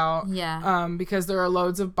check out. Yeah. Because there are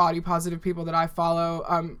loads of body positive people that I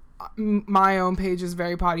follow. My own page is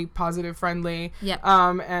very body positive friendly. Yep.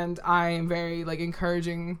 And I am very like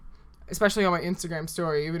encouraging, especially on my Instagram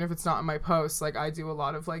story, even if it's not in my posts. Like I do a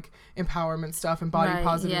lot of like empowerment stuff and body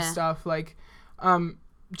positive stuff, like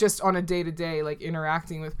just on a day-to-day, like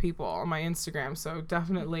interacting with people on my Instagram. So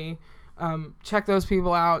definitely check those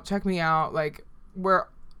people out. Check me out. Like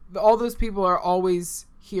all those people are always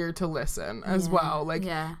here to listen as well. Like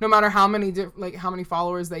no matter how many how many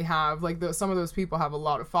followers they have, like some of those people have a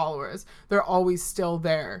lot of followers. They're always still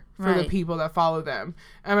there for the people that follow them.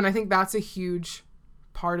 I mean, I think that's a huge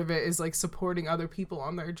part of it, is like supporting other people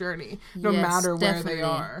on their journey, no matter where they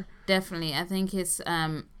are. Definitely. I think it's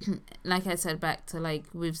like I said, back to like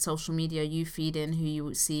with social media, you feed in who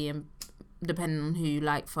you see and depending on who you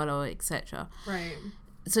like, follow, etc. Right.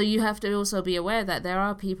 So you have to also be aware that there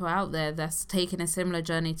are people out there that's taken a similar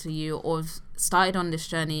journey to you or started on this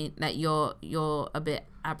journey that you're a bit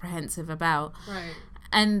apprehensive about. Right.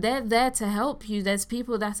 And they're there to help you. There's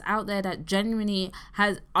people that's out there that genuinely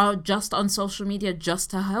are just on social media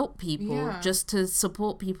just to help people, just to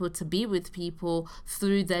support people, to be with people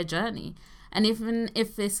through their journey. And even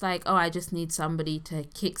if it's like, oh, I just need somebody to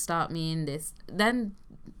kickstart me in this, then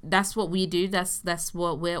that's what we do. That's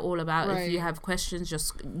what we're all about. Right. If you have questions,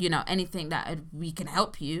 just, you know, anything that we can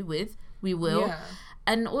help you with, we will. Yeah.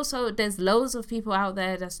 And also, there's loads of people out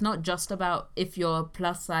there that's not just about if you're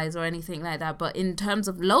plus size or anything like that, but in terms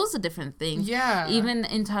of loads of different things. Yeah. Even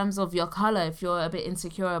in terms of your color, if you're a bit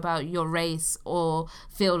insecure about your race or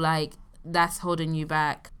feel like that's holding you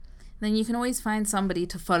back, then you can always find somebody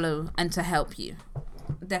to follow and to help you.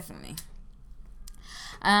 Definitely.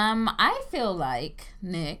 I feel like,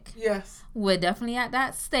 Nick. Yes. We're definitely at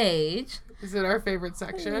that stage. Is it our favorite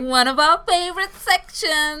section? One of our favorite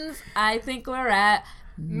sections. I think we're at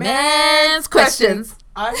Men's Questions.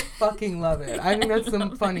 I fucking love it. I think that's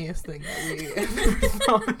the funniest thing that we ever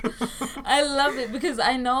thought. I love it because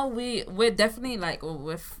I know we're definitely like,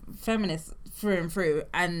 we're feminists through and through.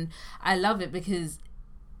 And I love it because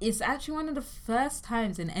it's actually one of the first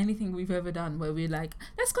times in anything we've ever done where we're like,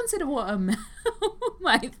 let's consider what a male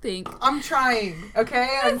might think. I'm trying,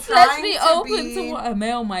 okay? Let's be open to what a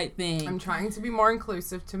male might think. I'm trying to be more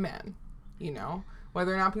inclusive to men, you know?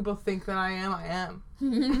 Whether or not people think that I am, I am.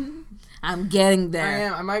 I'm getting there. I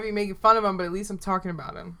am. I might be making fun of them, but at least I'm talking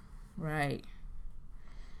about them. Right.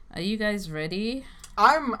 Are you guys ready?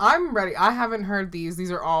 I'm ready. I haven't heard these. These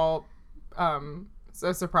are all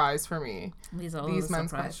a surprise for me. These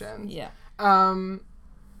men's questions. Yeah.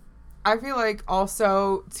 I feel like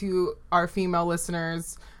also to our female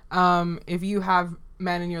listeners, if you have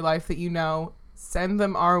men in your life that you know, send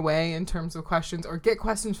them our way in terms of questions, or get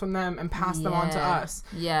questions from them and pass them on to us.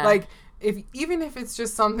 Yeah. Like, even if it's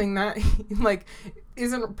just something that like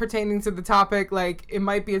isn't pertaining to the topic, like it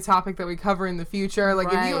might be a topic that we cover in the future. Like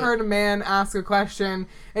if you heard a man ask a question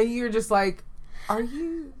and you're just like, are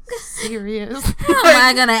you serious? How am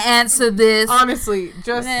I gonna answer this? Honestly,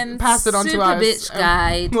 just pass it on to us. Bitch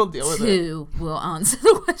Guide we'll deal with it. We'll answer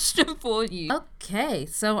the question for you. Okay,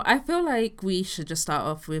 so I feel like we should just start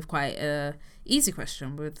off with quite a easy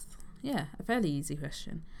question. A fairly easy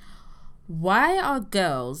question. Why are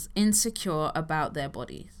girls insecure about their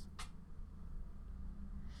bodies?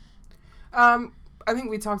 I think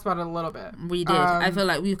we talked about it a little bit. We did. I feel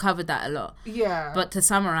like we covered that a lot. Yeah. But to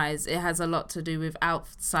summarize, it has a lot to do with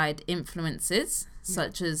outside influences,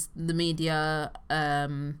 such as the media,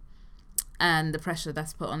 and the pressure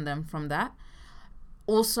that's put on them from that.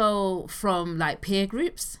 Also from like peer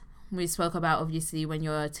groups. We spoke about, obviously, when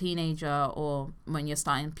you're a teenager or when you're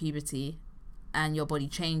starting puberty and your body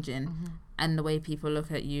changing and the way people look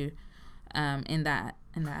at you in that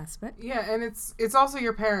aspect. Yeah, and it's also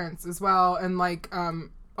your parents as well, and like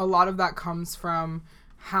a lot of that comes from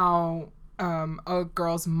how a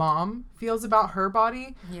girl's mom feels about her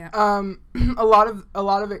body. Yeah. A lot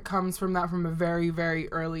of it comes from that from a very, very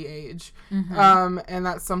early age. And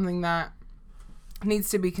that's something that needs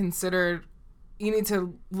to be considered. You need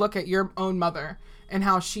to look at your own mother and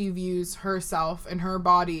how she views herself and her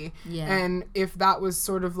body. Yeah. And if that was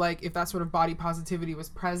sort of like, if that sort of body positivity was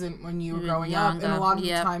present when you were growing up, and a lot of the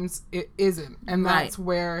times it isn't. And that's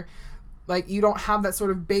where, like, you don't have that sort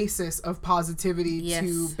of basis of positivity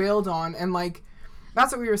to build on. And, like,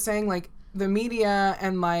 that's what we were saying, like, the media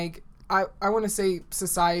and, like, I want to say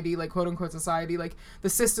society, like, quote unquote society, like, the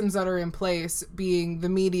systems that are in place being the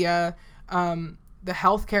media, the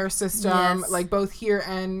healthcare system, like both here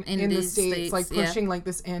and in the States, like pushing like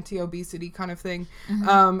this anti-obesity kind of thing,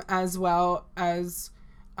 as well as,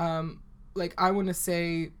 like, I want to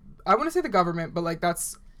say the government, but like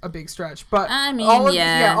that's a big stretch. But I mean, all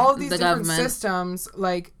of these the different government systems,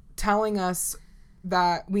 like telling us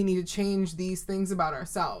that we need to change these things about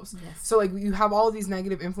ourselves. So like you have all of these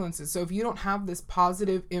negative influences. So if you don't have this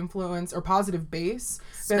positive influence or positive base,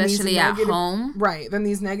 especially then at home, right, then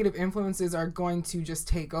these negative influences are going to just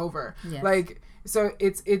take over. Like, so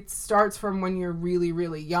it starts from when you're really,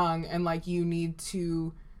 really young, and like you need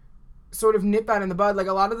to sort of nip that in the bud. Like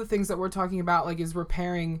a lot of the things that we're talking about, like, is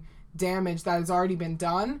repairing damage that has already been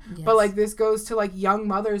done. But like this goes to like young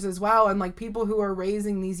mothers as well, and like people who are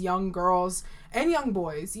raising these young girls and young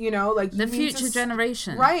boys, you know, like the future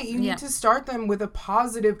generation, right? You need to start them with a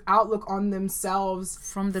positive outlook on themselves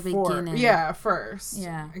from the beginning. First.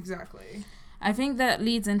 Yeah, exactly. I think that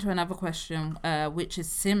leads into another question, which is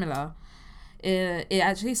similar. It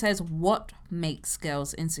actually says what makes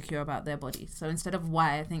girls insecure about their bodies. So instead of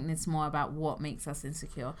why, I think it's more about what makes us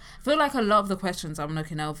insecure. I feel like a lot of the questions I'm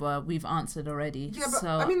looking over, we've answered already. Yeah, but so,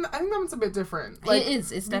 I mean, I think that one's a bit different. Like, it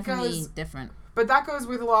is. It's definitely different. But that goes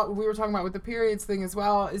with a lot what we were talking about with the periods thing as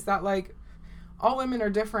well, is that, like, all women are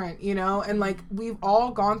different, you know? And, like, we've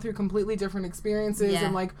all gone through completely different experiences.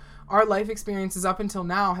 And, like, our life experiences up until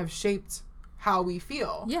now have shaped how we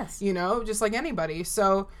feel. Yes. You know, just like anybody.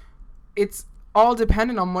 So it's all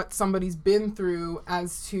dependent on what somebody's been through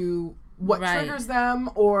as to what triggers them,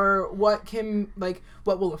 or what can, like,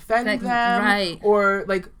 what will offend them, or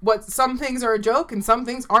like what, some things are a joke and some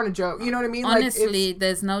things aren't a joke, you know what I mean? Honestly,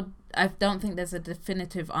 like, I don't think there's a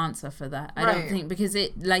definitive answer for that. I don't think, because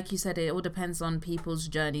it, like you said, it all depends on people's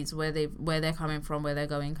journeys, where they're coming from, where they're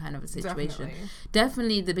going, kind of a situation.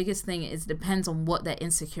 Definitely the biggest thing is depends on what their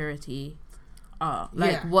insecurity are.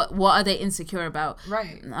 Like, what are they insecure about?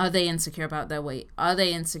 Are they insecure about their weight? Are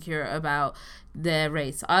they insecure about their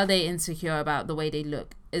race? Are they insecure about the way they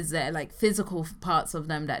look? Is there like physical parts of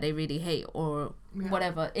them that they really hate, or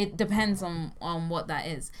whatever? It depends on what that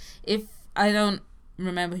is. If I don't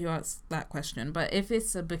remember who asked that question, but if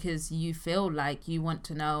it's because you feel like you want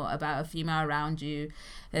to know about a female around you,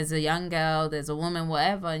 there's a young girl, there's a woman,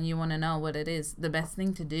 whatever, and you want to know what it is, the best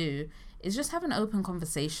thing to do is just have an open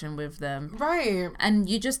conversation with them. And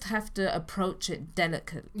you just have to approach it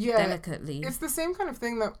delicately. It's the same kind of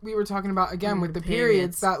thing that we were talking about again with the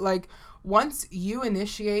periods, that like once you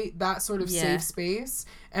initiate that sort of safe space,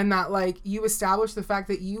 and that like you establish the fact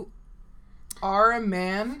that you are a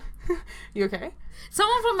man. You okay?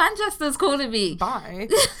 Someone from Manchester's calling me. Bye.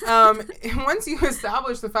 Once you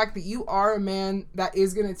establish the fact that you are a man that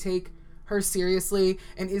is going to take her seriously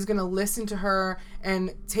and is going to listen to her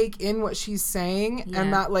and take in what she's saying,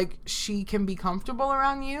 and that like she can be comfortable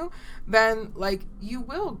around you, then like you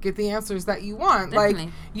will get the answers that you want. Definitely.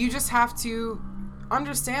 Like, you just have to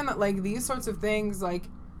understand that like these sorts of things, like,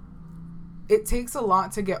 it takes a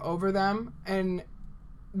lot to get over them, and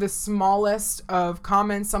the smallest of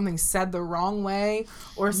comments, something said the wrong way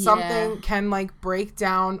or something can like break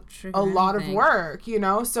down a lot of work, you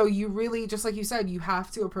know? So you really, just like you said, you have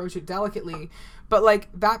to approach it delicately. But like,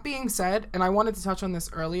 that being said, and I wanted to touch on this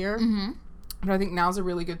earlier, but I think now's a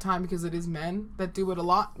really good time because it is men that do it a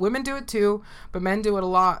lot. Women do it too, but men do it a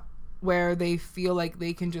lot, where they feel like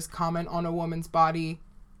they can just comment on a woman's body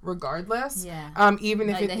regardless. Even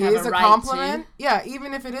if it is a compliment.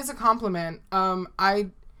 Even if it is a compliment.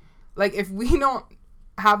 Like, if we don't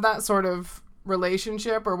have that sort of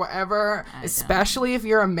relationship or whatever, I especially if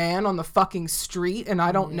you're a man on the fucking street and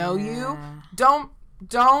I don't know you, don't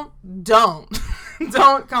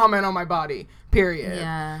don't comment on my body, period.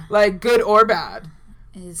 Yeah. Like, good or bad.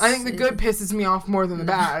 I think the It's- good pisses me off more than the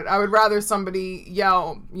bad. I would rather somebody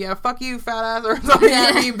yell, yeah, fuck you, fat ass, or something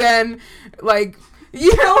at me than, like,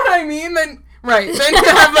 you know what I mean? Then to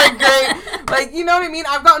have, like, great, like, you know what I mean?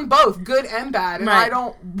 I've gotten both, good and bad, and I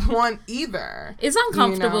don't want either. It's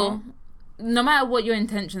uncomfortable. You No matter what your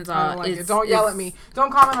intentions I are. don't like it. Don't yell at me.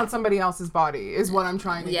 Don't comment on somebody else's body, is what I'm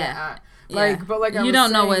trying to get at. Like, but like I you was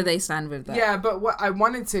don't know saying, where they stand with that. Yeah, but what I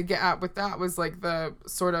wanted to get at with that was, like, the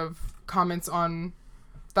sort of comments on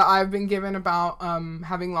that I've been given about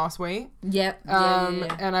having lost weight. Yep.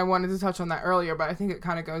 And I wanted to touch on that earlier, but I think it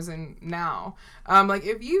kind of goes in now. Like,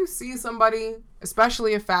 if you see somebody,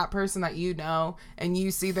 especially a fat person that you know, and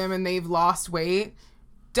you see them and they've lost weight,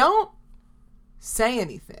 don't say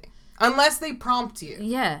anything unless they prompt you.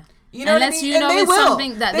 Yeah. You know Unless what I mean? you know and they it's will.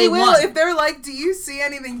 something that they they will. want. If they're like, do you see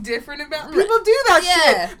anything different about people do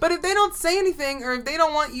that shit. But if they don't say anything, or if they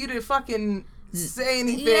don't want you to fucking say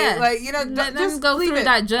anything, like, you know, let them just go leave through it.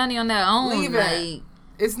 that journey on their own. Leave like, it.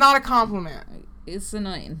 It's not a compliment. It's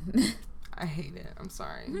annoying. I hate it. I'm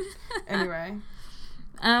sorry. Anyway.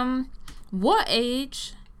 What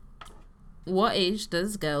age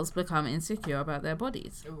does girls become insecure about their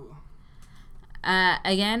bodies? Ooh.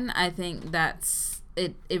 Again, I think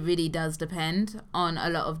it really does depend on a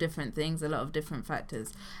lot of different things, a lot of different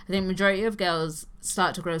factors. I think majority of girls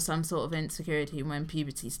start to grow some sort of insecurity when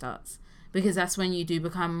puberty starts, because that's when you do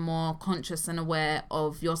become more conscious and aware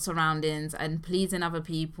of your surroundings and pleasing other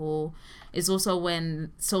people. It's also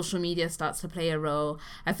when social media starts to play a role.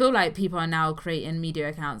 I feel like people are now creating media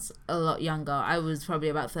accounts a lot younger. I was probably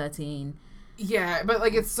about 13. Yeah, but,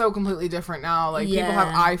 like, it's so completely different now. Like, people have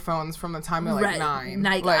iPhones from the time they're, like, 9.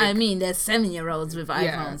 Like, I mean, there's 7-year-olds with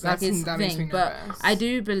iPhones. Like, it's that a makes me thing. But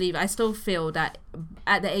nervous. I still feel that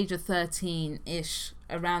at the age of 13-ish,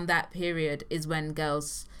 around that period is when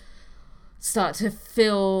girls start to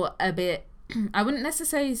feel a bit, I wouldn't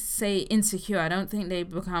necessarily say insecure. I don't think they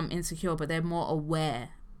become insecure, but they're more aware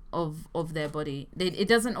of their body. It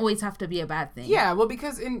doesn't always have to be a bad thing. Yeah, well,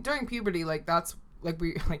 because during puberty, like, that's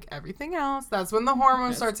like everything else, that's when the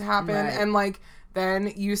hormones start to happen, and, like,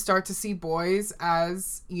 then you start to see boys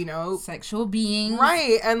as, you know, sexual beings,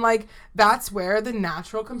 right? And, like, that's where the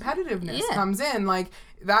natural competitiveness comes in. Like,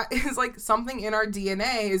 that is, like, something in our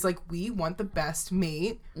DNA is, like, we want the best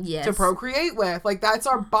mate to procreate with. Like, that's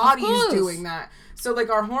our bodies doing that. So,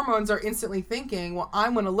 like, our hormones are instantly thinking, well, I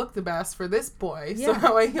want to look the best for this boy, so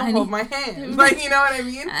that way he'll hold my hand. Like, you know what I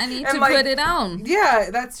mean? I need to put it on. Yeah,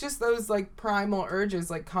 that's just those, like, primal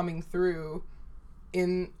urges, like, coming through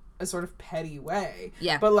in a sort of petty way.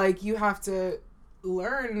 Yeah. But, like, you have to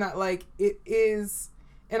learn that, like, it is,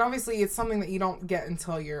 and obviously it's something that you don't get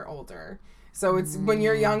until you're older. So it's when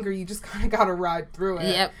you're younger, you just kind of got to ride through it.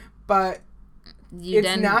 Yep. But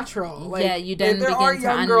it's natural. Like, you then there are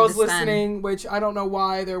young girls listening, which I don't know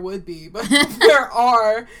why there would be, but there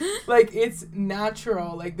are. Like, it's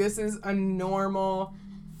natural. Like, this is a normal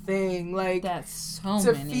thing. Like, that's so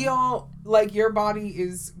to many. feel like your body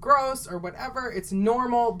is gross or whatever, it's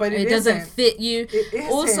normal, but it doesn't isn't. fit you. It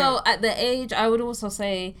isn't. Also, at the age, I would also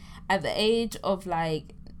say, at the age of,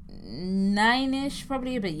 like, 9-ish,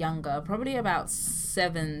 probably a bit younger, probably about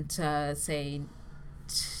 7 to, say,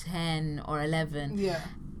 10 or 11. Yeah.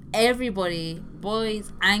 Everybody,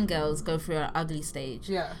 boys and girls, go through an ugly stage.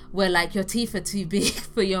 Yeah. Where, like, your teeth are too big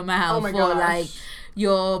for your mouth. Oh my or, gosh. like,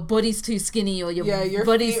 your body's too skinny, or your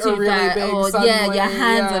body's feet too are really fat, big or suddenly, your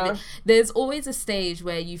hands are big. There's always a stage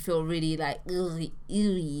where you feel really, like,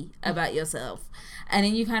 eerie about yourself. And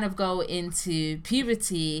then you kind of go into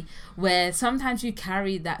puberty, where sometimes you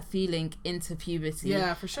carry that feeling into puberty.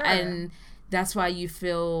 Yeah, for sure. And that's why you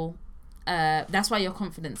feel, that's why your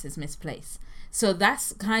confidence is misplaced. So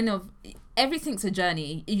that's kind of, everything's a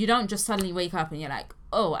journey. You don't just suddenly wake up and you're like,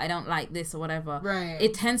 oh, I don't like this or whatever. Right.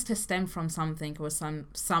 It tends to stem from something or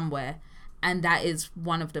somewhere. And that is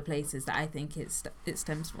one of the places that I think it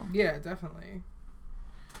stems from. Yeah, definitely.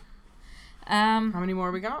 How many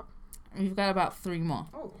more we got? We've got about 3 more.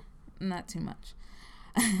 Oh. Not too much.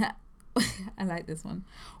 I like this one.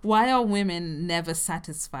 Why are women never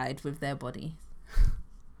satisfied with their body?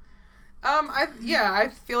 I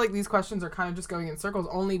feel like these questions are kind of just going in circles,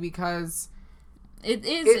 only because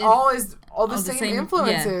it's all the same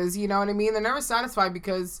influences. Yeah. You know what I mean? They're never satisfied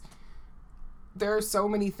because there are so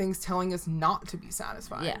many things telling us not to be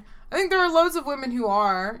satisfied. Yeah. I think there are loads of women who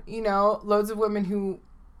are, loads of women who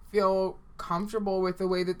feel comfortable with the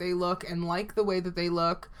way that they look and like the way that they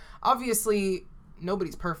look. Obviously,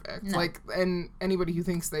 nobody's perfect. No. Like, and anybody who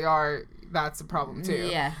thinks they are, that's a problem too.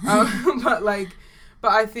 Yeah.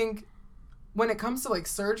 But I think when it comes to like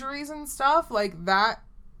surgeries and stuff, like that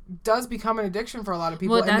does become an addiction for a lot of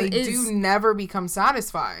people, and they do never become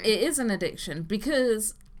satisfied. It is an addiction,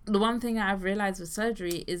 because the one thing I've realized with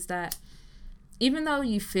surgery is that even though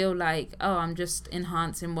you feel like, oh, I'm just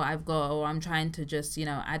enhancing what I've got, or I'm trying to just,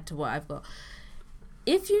 add to what I've got,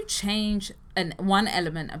 if you change one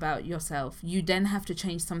element about yourself, you then have to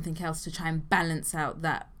change something else to try and balance out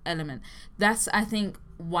that element. That's, I think,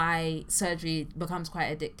 why surgery becomes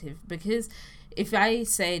quite addictive. Because if I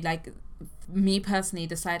say, like, me personally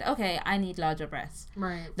decide, okay, I need larger breasts,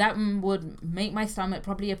 right, that would make my stomach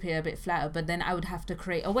probably appear a bit flatter, but then I would have to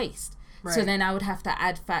create a waist. right. So then I would have to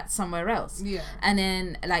add fat somewhere else. Yeah. And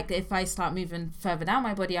then, like, if I start moving further down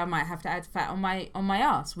my body, I might have to add fat on my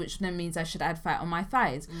ass, which then means I should add fat on my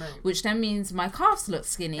thighs, right. which then means my calves look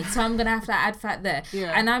skinny, so I'm gonna have to add fat there.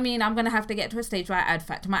 Yeah. And I mean, I'm gonna have to get to a stage where I add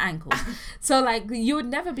fat to my ankles. So, like, you would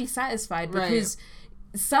never be satisfied, because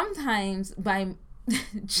sometimes by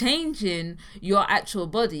changing your actual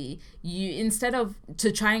body, you, instead of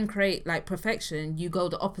to try and create like perfection, you go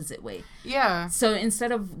the opposite way. Yeah. So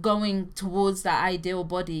instead of going towards that ideal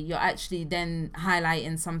body, you're actually then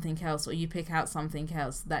highlighting something else, or you pick out something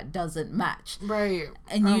else that doesn't match, Right.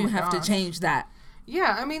 and you have to change that.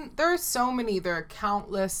 Yeah, I mean, there are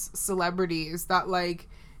countless celebrities that, like,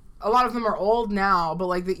 a lot of them are old now, but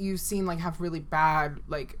like that you've seen like have really bad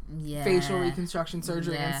like facial reconstruction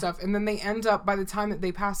surgery and stuff, and then they end up, by the time that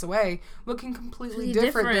they pass away, looking completely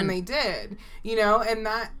different than they did, and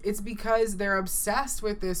that it's because they're obsessed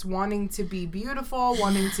with this wanting to be beautiful,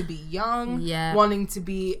 wanting to be young, wanting to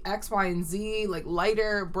be X, Y, and Z, like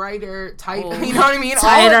lighter, brighter, tight, you know what I mean?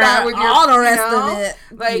 Tighter, all of that with all the rest of it.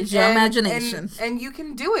 Like, use your imagination. And you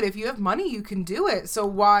can do it. If you have money, you can do it. So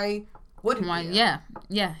why wouldn't you?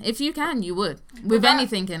 Yeah. If you can, you would. With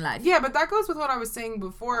anything in life. Yeah, but that goes with what I was saying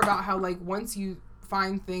before about how, like, once you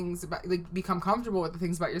find things about, like, become comfortable with the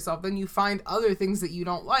things about yourself, then you find other things that you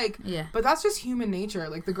don't like. Yeah. But that's just human nature.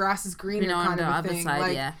 Like, the grass is greener kind of a thing.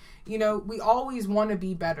 Side, we always want to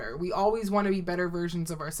be better. We always want to be better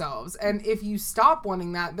versions of ourselves. And if you stop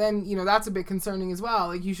wanting that, then, that's a bit concerning as well.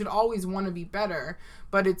 Like, you should always want to be better.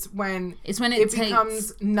 But it's when it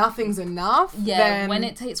becomes nothing's enough. Yeah, when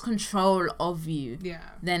it takes control of you. Yeah.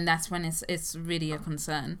 Then that's when it's really a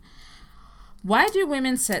concern. Why do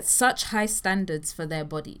women set such high standards for their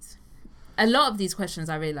bodies? A lot of these questions,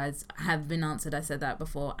 I realize, have been answered. I said that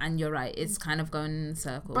before, and you're right. It's kind of going in a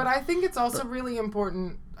circle. But I think it's also really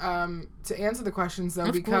important to answer the questions,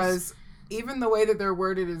 though, because even the way that they're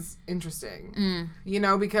worded is interesting.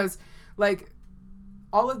 Because, like,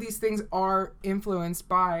 all of these things are influenced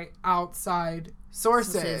by outside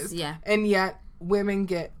sources. Yeah. And yet women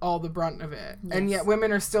get all the brunt of it. Yes. And yet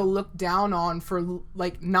women are still looked down on for,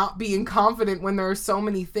 like, not being confident when there are so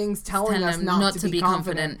many things telling us not to be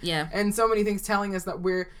confident. Yeah. And so many things telling us that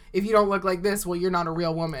if you don't look like this, well, you're not a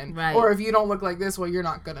real woman. Right. Or if you don't look like this, well, you're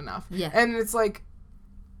not good enough. Yeah. And it's like,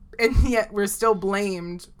 and yet we're still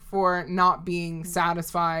blamed for not being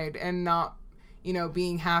satisfied and not,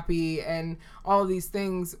 being happy and all of these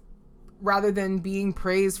things, rather than being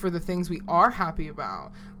praised for the things we are happy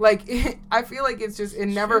about. Like, I feel like it's just, it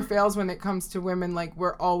never fails when it comes to women. Like,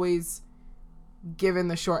 we're always given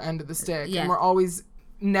the short end of the stick, and we're always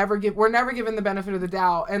never given the benefit of the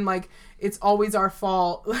doubt, and like, it's always our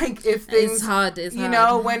fault. Like, if things, it's hard,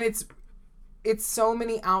 when it's so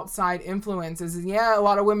many outside influences, and a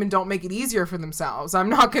lot of women don't make it easier for themselves. I'm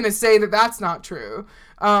not going to say that that's not true.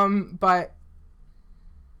 But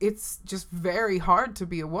it's just very hard to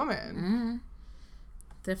be a woman.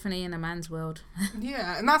 Definitely in a man's world.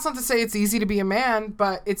 Yeah, and that's not to say it's easy to be a man,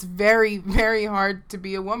 but it's very, very hard to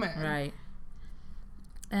be a woman. Right.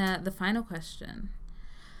 The final question.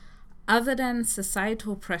 Other than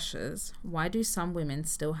societal pressures, why do some women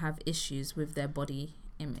still have issues with their body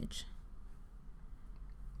image?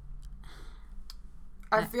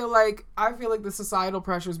 I feel like the societal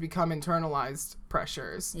pressures become internalized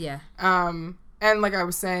pressures. Yeah. And like I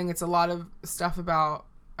was saying, it's a lot of stuff about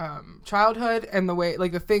childhood and the way,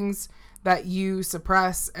 like, the things that you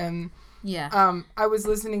suppress. And I was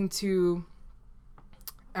listening to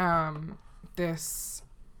this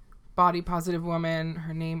body positive woman.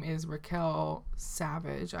 Her name is Raquel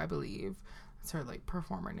Savage, I believe. That's her, like,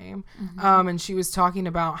 performer name. Mm-hmm. And she was talking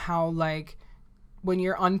about how, like, when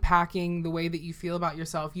you're unpacking the way that you feel about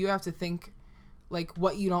yourself, you have to think, like,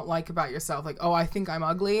 what you don't like about yourself. Like, oh, I think I'm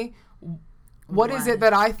ugly. What is it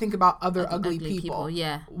that I think about other ugly people?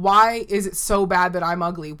 Yeah. Why is it so bad that I'm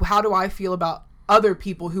ugly? How do I feel about other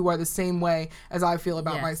people who are the same way as I feel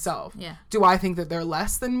about Yes. myself. Yeah. Do I think that they're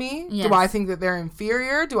less than me? Yes. Do I think that they're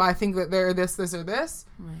inferior? Do I think that they're this, or this?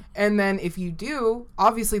 Right. And then if you do,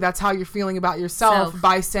 obviously that's how you're feeling about yourself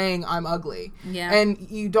by saying I'm ugly. Yeah. And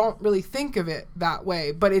you don't really think of it that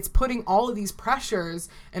way, but it's putting all of these pressures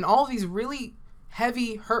and all of these really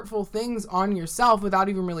heavy, hurtful things on yourself without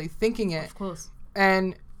even really thinking it. Of course.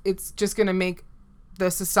 And it's just going to make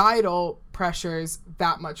the societal pressures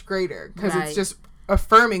that much greater because Right. it's just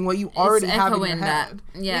affirming what you already It's have in your echoing head.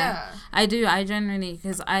 that. Yeah. I do. I genuinely,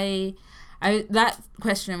 because I that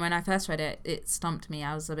question, when I first read it, it stumped me.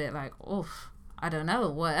 I was a bit like, oof, I don't know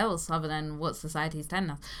what else other than what society's telling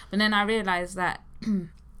us. But then I realized that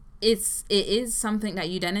it is something that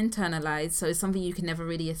you then internalize, so it's something you can never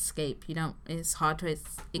really escape. It's hard to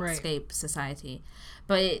escape society.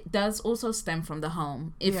 But it does also stem from the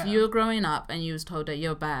home. If you're growing up and you was told that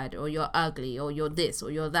you're bad or you're ugly or you're this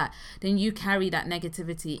or you're that, then you carry that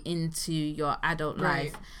negativity into your adult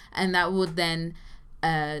life. And that would then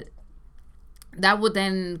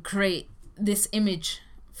create this image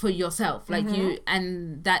for yourself, like you,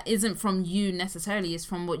 and that isn't from you necessarily, it's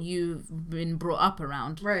from what you've been brought up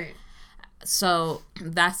around. Right. So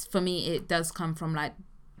that's, for me, it does come from like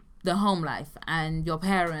the home life and your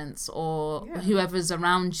parents or whoever's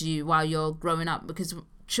around you while you're growing up, because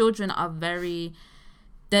children are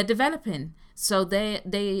they're developing, so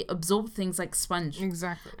they absorb things like sponge.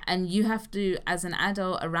 Exactly. And you have to, as an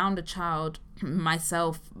adult around a child,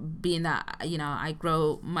 myself being that,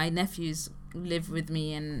 my nephews live with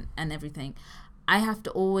me and everything, I have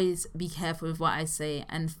to always be careful with what I say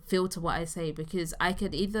and filter what I say, because I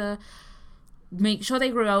could either make sure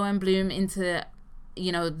they grow and bloom into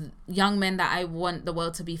young men that I want the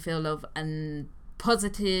world to be filled of and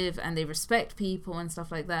positive, and they respect people and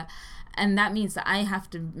stuff like that. And that means that I have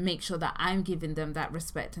to make sure that I'm giving them that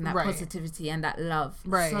respect and that positivity and that love,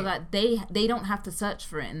 so that they don't have to search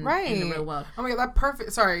for it in the real world. Oh my God, that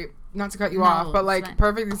perfect. Sorry, not to cut you off, but like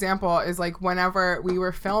perfect example is like whenever we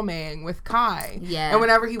were filming with Kai, and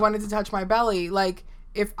whenever he wanted to touch my belly, like,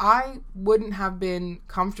 if I wouldn't have been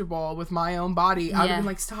comfortable with my own body, I would have been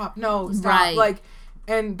like, stop, no, stop, like.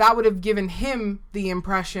 And that would have given him the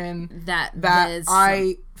impression that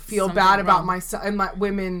I feel bad about myself and like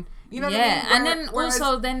women. You know what I mean? And then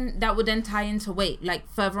also then that would then tie into weight. Like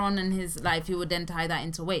further on in his life, he would then tie that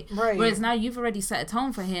into weight. Right. Whereas now you've already set a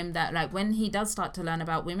tone for him that like when he does start to learn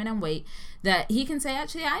about women and weight, that he can say,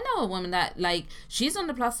 actually, I know a woman that like she's on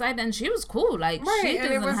the plus side and she was cool. Like she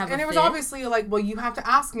doesn't have a and it was fear. obviously like, well, you have to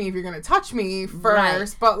ask me if you're gonna touch me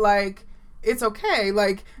first, but like it's okay.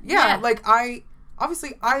 Like like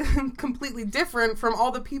Obviously, I'm completely different from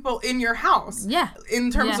all the people in your house. Yeah.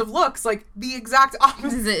 In terms of looks, like the exact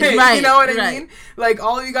opposite. Right. You know what I mean? Like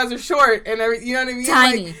all of you guys are short and everything. You know what I mean?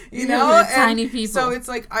 Tiny. Like, you know, tiny people. So it's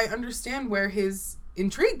like I understand where his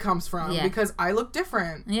intrigue comes from because I look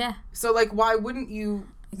different. Yeah. So like, why wouldn't you?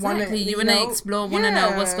 Exactly. You want to explore, want to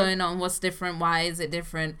know what's going on, what's different, why is it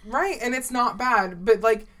different? Right, and it's not bad, but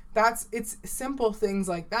like it's simple things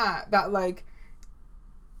like that like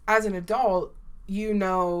as an adult. You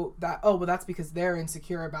know that, oh, well, that's because they're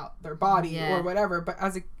insecure about their body or whatever. But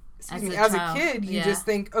as a kid, you just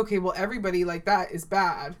think, okay, well, everybody like that is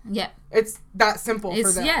bad. Yeah. It's that simple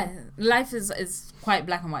for them. Yeah. Life is quite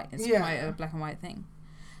black and white. It's quite a black and white thing.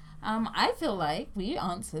 I feel like we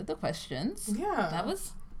answered the questions. Yeah. That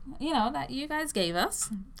was, that you guys gave us.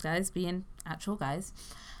 Guys being actual guys.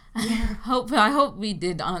 Yeah. I hope we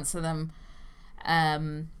did answer them.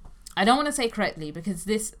 I don't want to say correctly because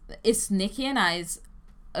this is Nikki and I's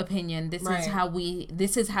opinion. This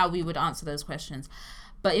is how we would answer those questions.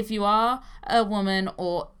 But if you are a woman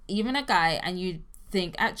or even a guy and you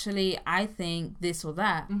think, actually, I think this or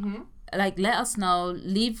that, like let us know.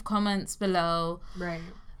 Leave comments below. Right.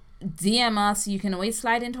 DM us. You can always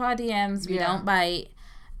slide into our DMs. We don't bite.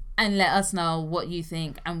 And let us know what you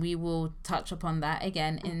think, and we will touch upon that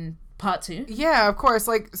again in part 2. Yeah, of course.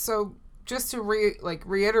 Like so. Just to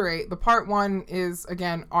reiterate, the part 1 is,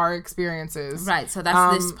 again, our experiences. Right, so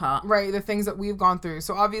that's this part. Right, the things that we've gone through.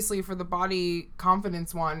 So obviously for the body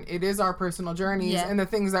confidence one, it is our personal journeys and the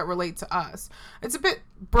things that relate to us. It's a bit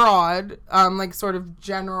broad, like sort of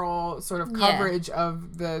general sort of coverage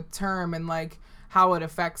of the term and like how it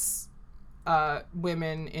affects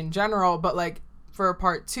women in general. But like for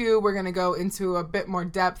part 2, we're going to go into a bit more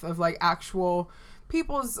depth of like actual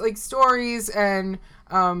people's like stories and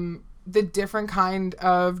the different kind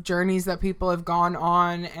of journeys that people have gone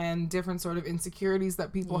on and different sort of insecurities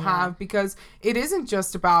that people have, because it isn't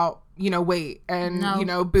just about, you know, weight and, you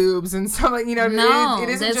know, boobs and so, like, you know, it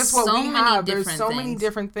isn't just what we have. There's so many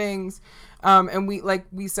different things. And we, like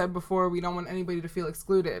we said before, we don't want anybody to feel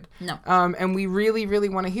excluded. No. And we really, really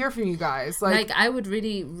want to hear from you guys. Like I would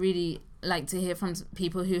really, really like to hear from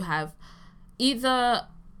people who have either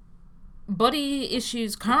body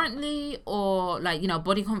issues currently, or like, you know,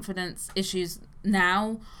 body confidence issues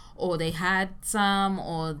now, or they had some,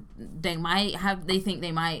 or they might have, they think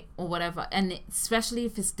they might, or whatever. And especially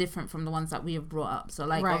if it's different from the ones that we have brought up. So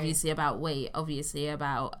like obviously about weight, obviously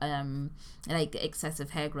about like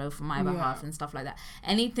excessive hair growth on my behalf and stuff like that.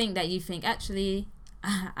 Anything that you think, actually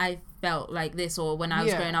I felt like this, or when I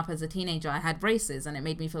was growing up as a teenager I had braces and it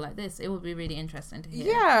made me feel like this, it would be really interesting to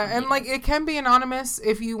hear. And like it can be anonymous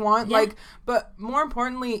if you want, like, but more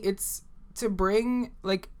importantly, it's to bring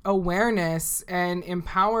like awareness and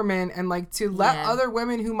empowerment, and like to let other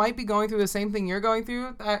women who might be going through the same thing you're going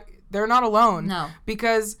through, that they're not alone. No,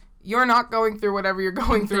 because you're not going through whatever you're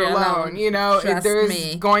going through alone. You know, there's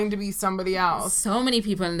going to be somebody else. So many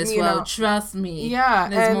people in this world, trust me. Yeah.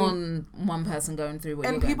 There's more than one person going through what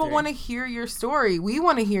you're going through. And people want to hear your story. We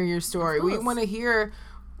want to hear your story. We want to hear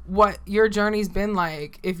what your journey's been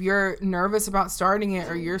like. If you're nervous about starting it,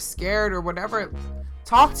 or you're scared or whatever,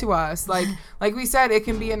 talk to us. Like we said, it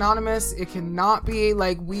can be anonymous. It cannot be.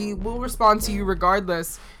 Like, we will respond to you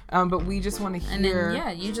regardless. But we just want to hear. And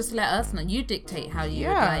then, you just let us know. You dictate how you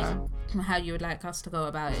would like us to go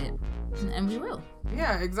about it, and we will.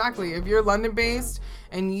 Yeah, exactly. If you're London based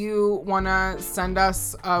and you want to send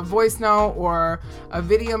us a voice note or a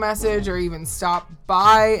video message, or even stop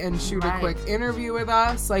by and shoot a quick interview with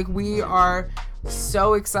us, like, we are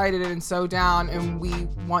so excited and so down, and we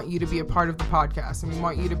want you to be a part of the podcast, and we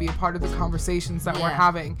want you to be a part of the conversations that we're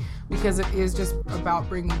having, because it is just about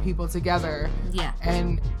bringing people together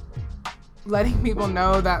and letting people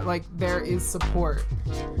know that, like, there is support.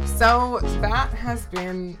 So that has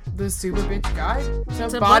been the Super Bitch Guide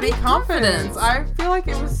to Body Confidence. I feel like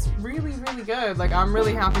it was really, really good. Like, I'm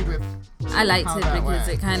really happy with I liked it because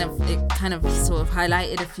it kind of sort of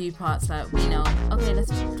highlighted a few parts that we know, okay,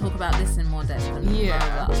 let's talk about this in more depth. And blah,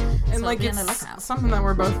 blah, blah. And so like, it's something that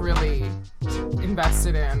we're both really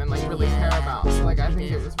invested in and like really care about. So like, I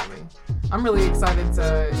think it was really, I'm really excited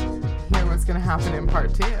to hear what's going to happen in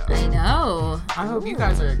part 2. I know. I hope you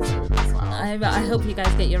guys are excited as well. I hope you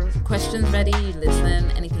guys get your questions ready,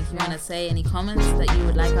 listen, anything you want to say, any comments that you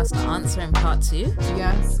would like us to answer in part 2.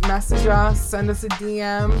 Yes, message us, send us a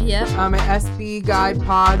DM. At SB Guide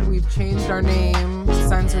Pod. We've changed our name.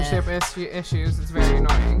 Censorship issues. It's very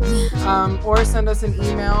annoying. Or send us an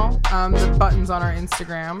email. The button's on our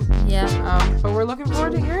Instagram. But we're looking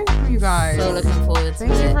forward to hearing from you guys. So looking forward to it.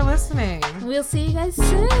 Thank you for listening. We'll see you guys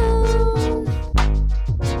soon.